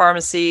from a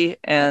pharmacy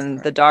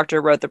and the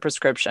doctor wrote the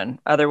prescription.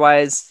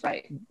 Otherwise,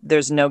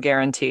 there's no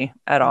guarantee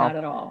at all. Not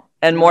at all.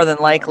 And more than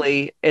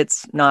likely,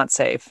 it's not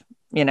safe.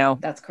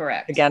 That's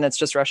correct. Again, it's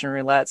just Russian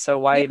roulette. So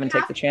why even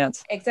take the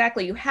chance?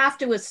 Exactly. You have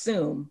to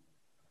assume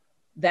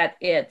that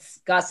it's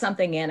got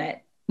something in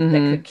it that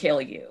could kill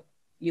you.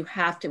 You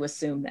have to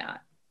assume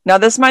that. Now,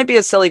 this might be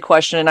a silly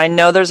question, and I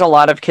know there's a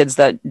lot of kids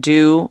that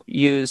do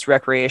use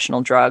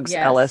recreational drugs.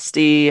 Yes.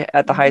 LSD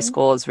at the high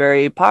school is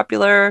very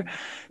popular. Yeah.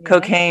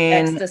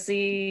 Cocaine,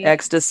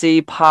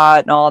 ecstasy,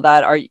 pot, and all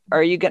that.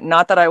 Are you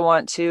not that I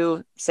want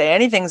to say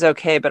anything's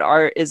okay, but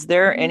is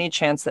there any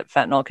chance that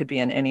fentanyl could be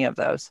in any of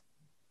those?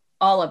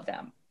 All of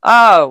them.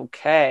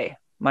 Okay.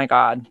 My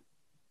God.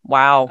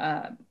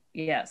 Wow.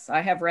 Yes, I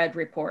have read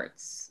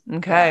reports.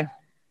 Okay.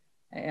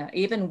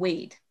 Even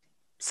weed.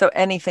 So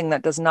anything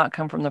that does not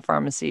come from the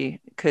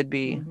pharmacy could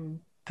be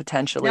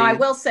potentially. Now, I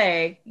will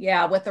say,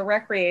 with the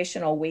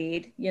recreational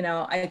weed,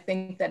 I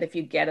think that if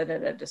you get it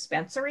at a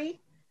dispensary,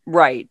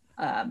 right,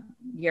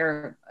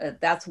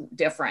 that's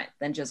different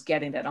than just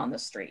getting it on the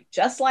street,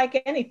 just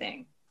like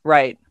anything.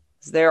 Right.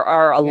 There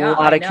are a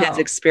lot of kids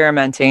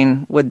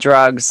experimenting with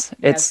drugs.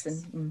 It's,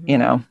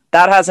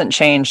 that hasn't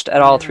changed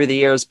at all through the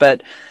years,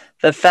 but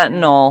the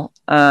fentanyl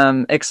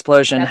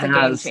explosion that's a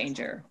game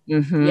changer.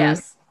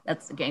 Yes.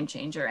 That's a game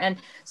changer. And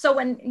so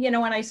when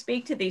I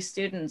speak to these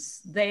students,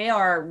 they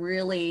are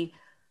really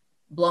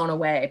blown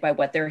away by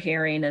what they're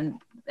hearing,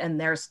 and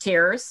there's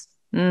tears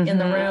in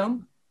the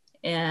room,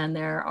 and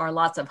there are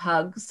lots of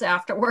hugs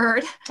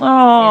afterward.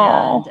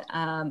 Oh,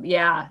 and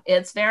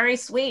it's very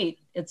sweet.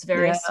 It's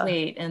very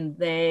sweet. And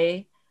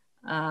they,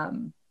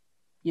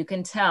 you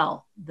can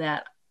tell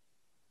that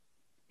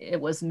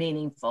it was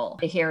meaningful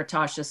to hear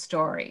Tasha's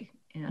story,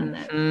 and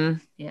that,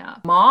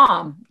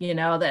 mom,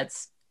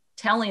 that's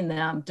telling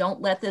them, don't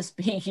let this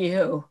be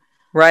you.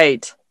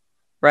 Right.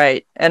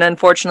 And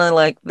unfortunately,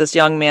 like this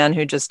young man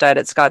who just died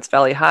at Scotts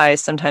Valley High,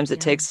 sometimes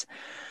it takes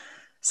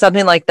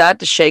something like that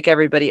to shake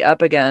everybody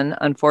up again,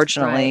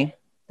 unfortunately.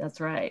 That's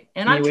right.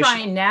 And I'm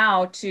trying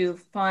now to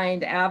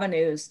find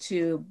avenues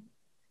to,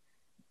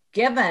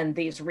 given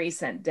these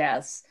recent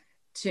deaths,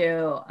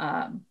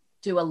 to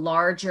do a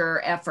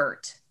larger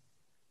effort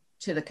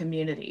to the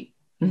community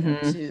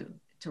to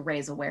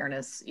raise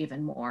awareness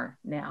even more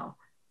now.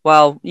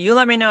 Well, you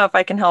let me know if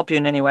I can help you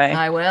in any way.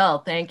 I will.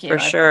 Thank you. For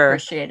sure. I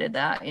appreciated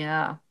that.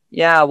 Yeah.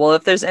 Yeah. Well,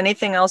 if there's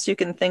anything else you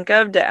can think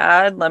of to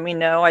add, let me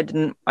know. I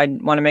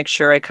want to make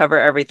sure I cover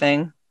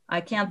everything.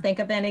 I can't think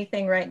of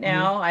anything right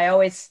now. I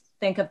always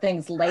think of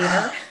things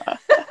later.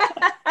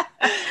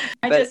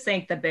 I just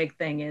think the big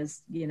thing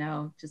is,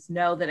 just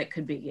know that it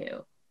could be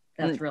you.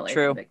 That's really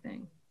the big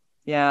thing.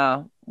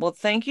 Yeah. Well,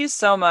 thank you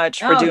so much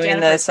for doing Jennifer,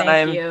 this. And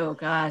I'm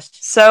Gosh.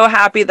 so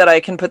happy that I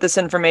can put this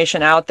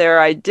information out there.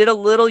 I did a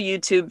little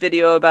YouTube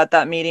video about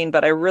that meeting,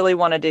 but I really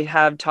wanted to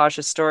have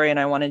Tasha's story, and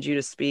I wanted you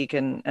to speak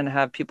and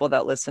have people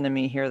that listen to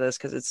me hear this,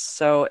 because it's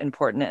so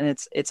important. And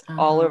it's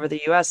all over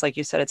the US. Like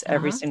you said, it's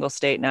every single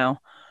state now.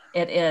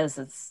 It is.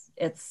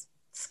 It's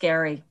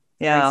scary.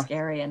 Yeah. Very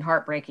scary and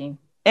heartbreaking.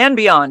 And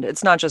beyond.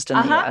 It's not just in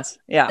the US.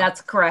 Yeah.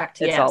 That's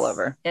correct. It's all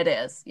over. It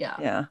is. Yeah.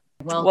 Yeah.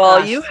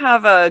 Well, you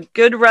have a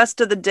good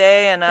rest of the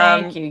day, and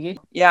thank you.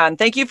 Yeah, and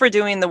thank you for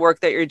doing the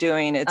work that you're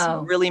doing. It's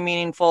really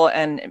meaningful,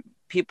 and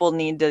people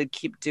need to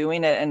keep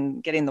doing it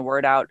and getting the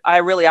word out. I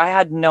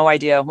had no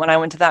idea when I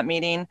went to that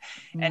meeting,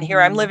 and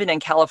here I'm living in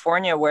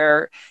California,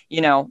 where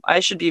I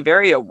should be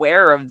very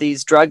aware of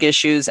these drug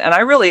issues. And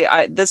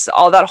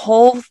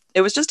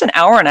it was just an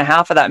hour and a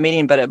half of that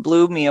meeting, but it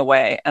blew me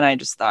away, and I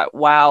just thought,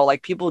 wow,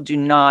 like people do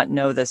not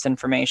know this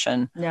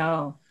information.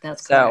 No,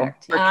 that's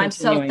correct. I'm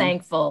so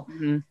thankful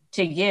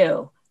to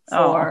you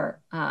for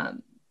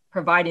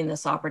providing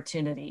this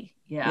opportunity.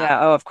 Yeah.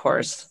 Oh, of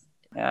course.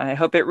 Yeah, I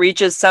hope it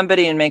reaches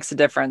somebody and makes a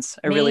difference.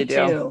 I really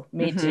do.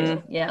 Me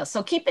too. Yeah.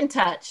 So keep in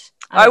touch.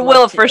 I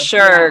will for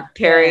sure,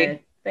 Carrie. Good.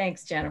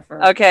 Thanks,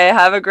 Jennifer. Okay.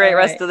 Have a great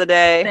rest of the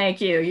day. Thank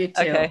you. You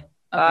too. Okay.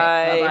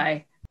 Bye.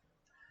 Bye-bye.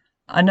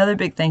 Another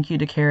big thank you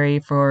to Carrie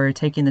for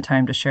taking the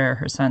time to share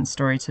her son's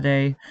story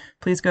today.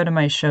 Please go to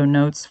my show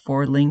notes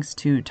for links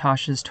to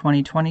Tasha's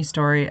 2020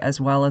 story,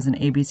 as well as an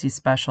ABC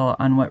special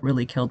on what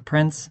really killed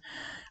Prince.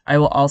 I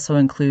will also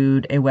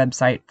include a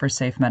website for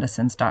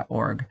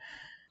safemedicines.org.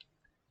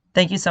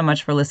 Thank you so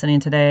much for listening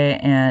today.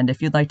 And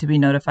if you'd like to be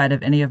notified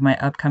of any of my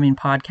upcoming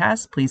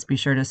podcasts, please be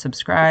sure to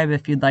subscribe.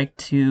 If you'd like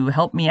to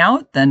help me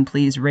out, then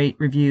please rate,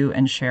 review,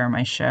 and share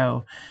my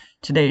show.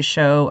 Today's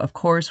show, of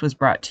course, was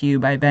brought to you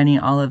by Benny,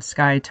 Olive,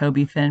 Sky,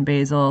 Toby, Finn,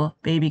 Basil,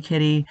 Baby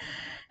Kitty,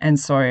 and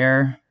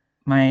Sawyer,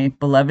 my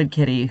beloved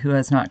kitty who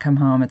has not come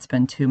home. It's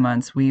been 2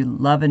 months. We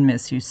love and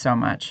miss you so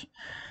much.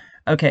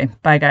 Okay,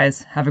 bye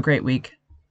guys. Have a great week.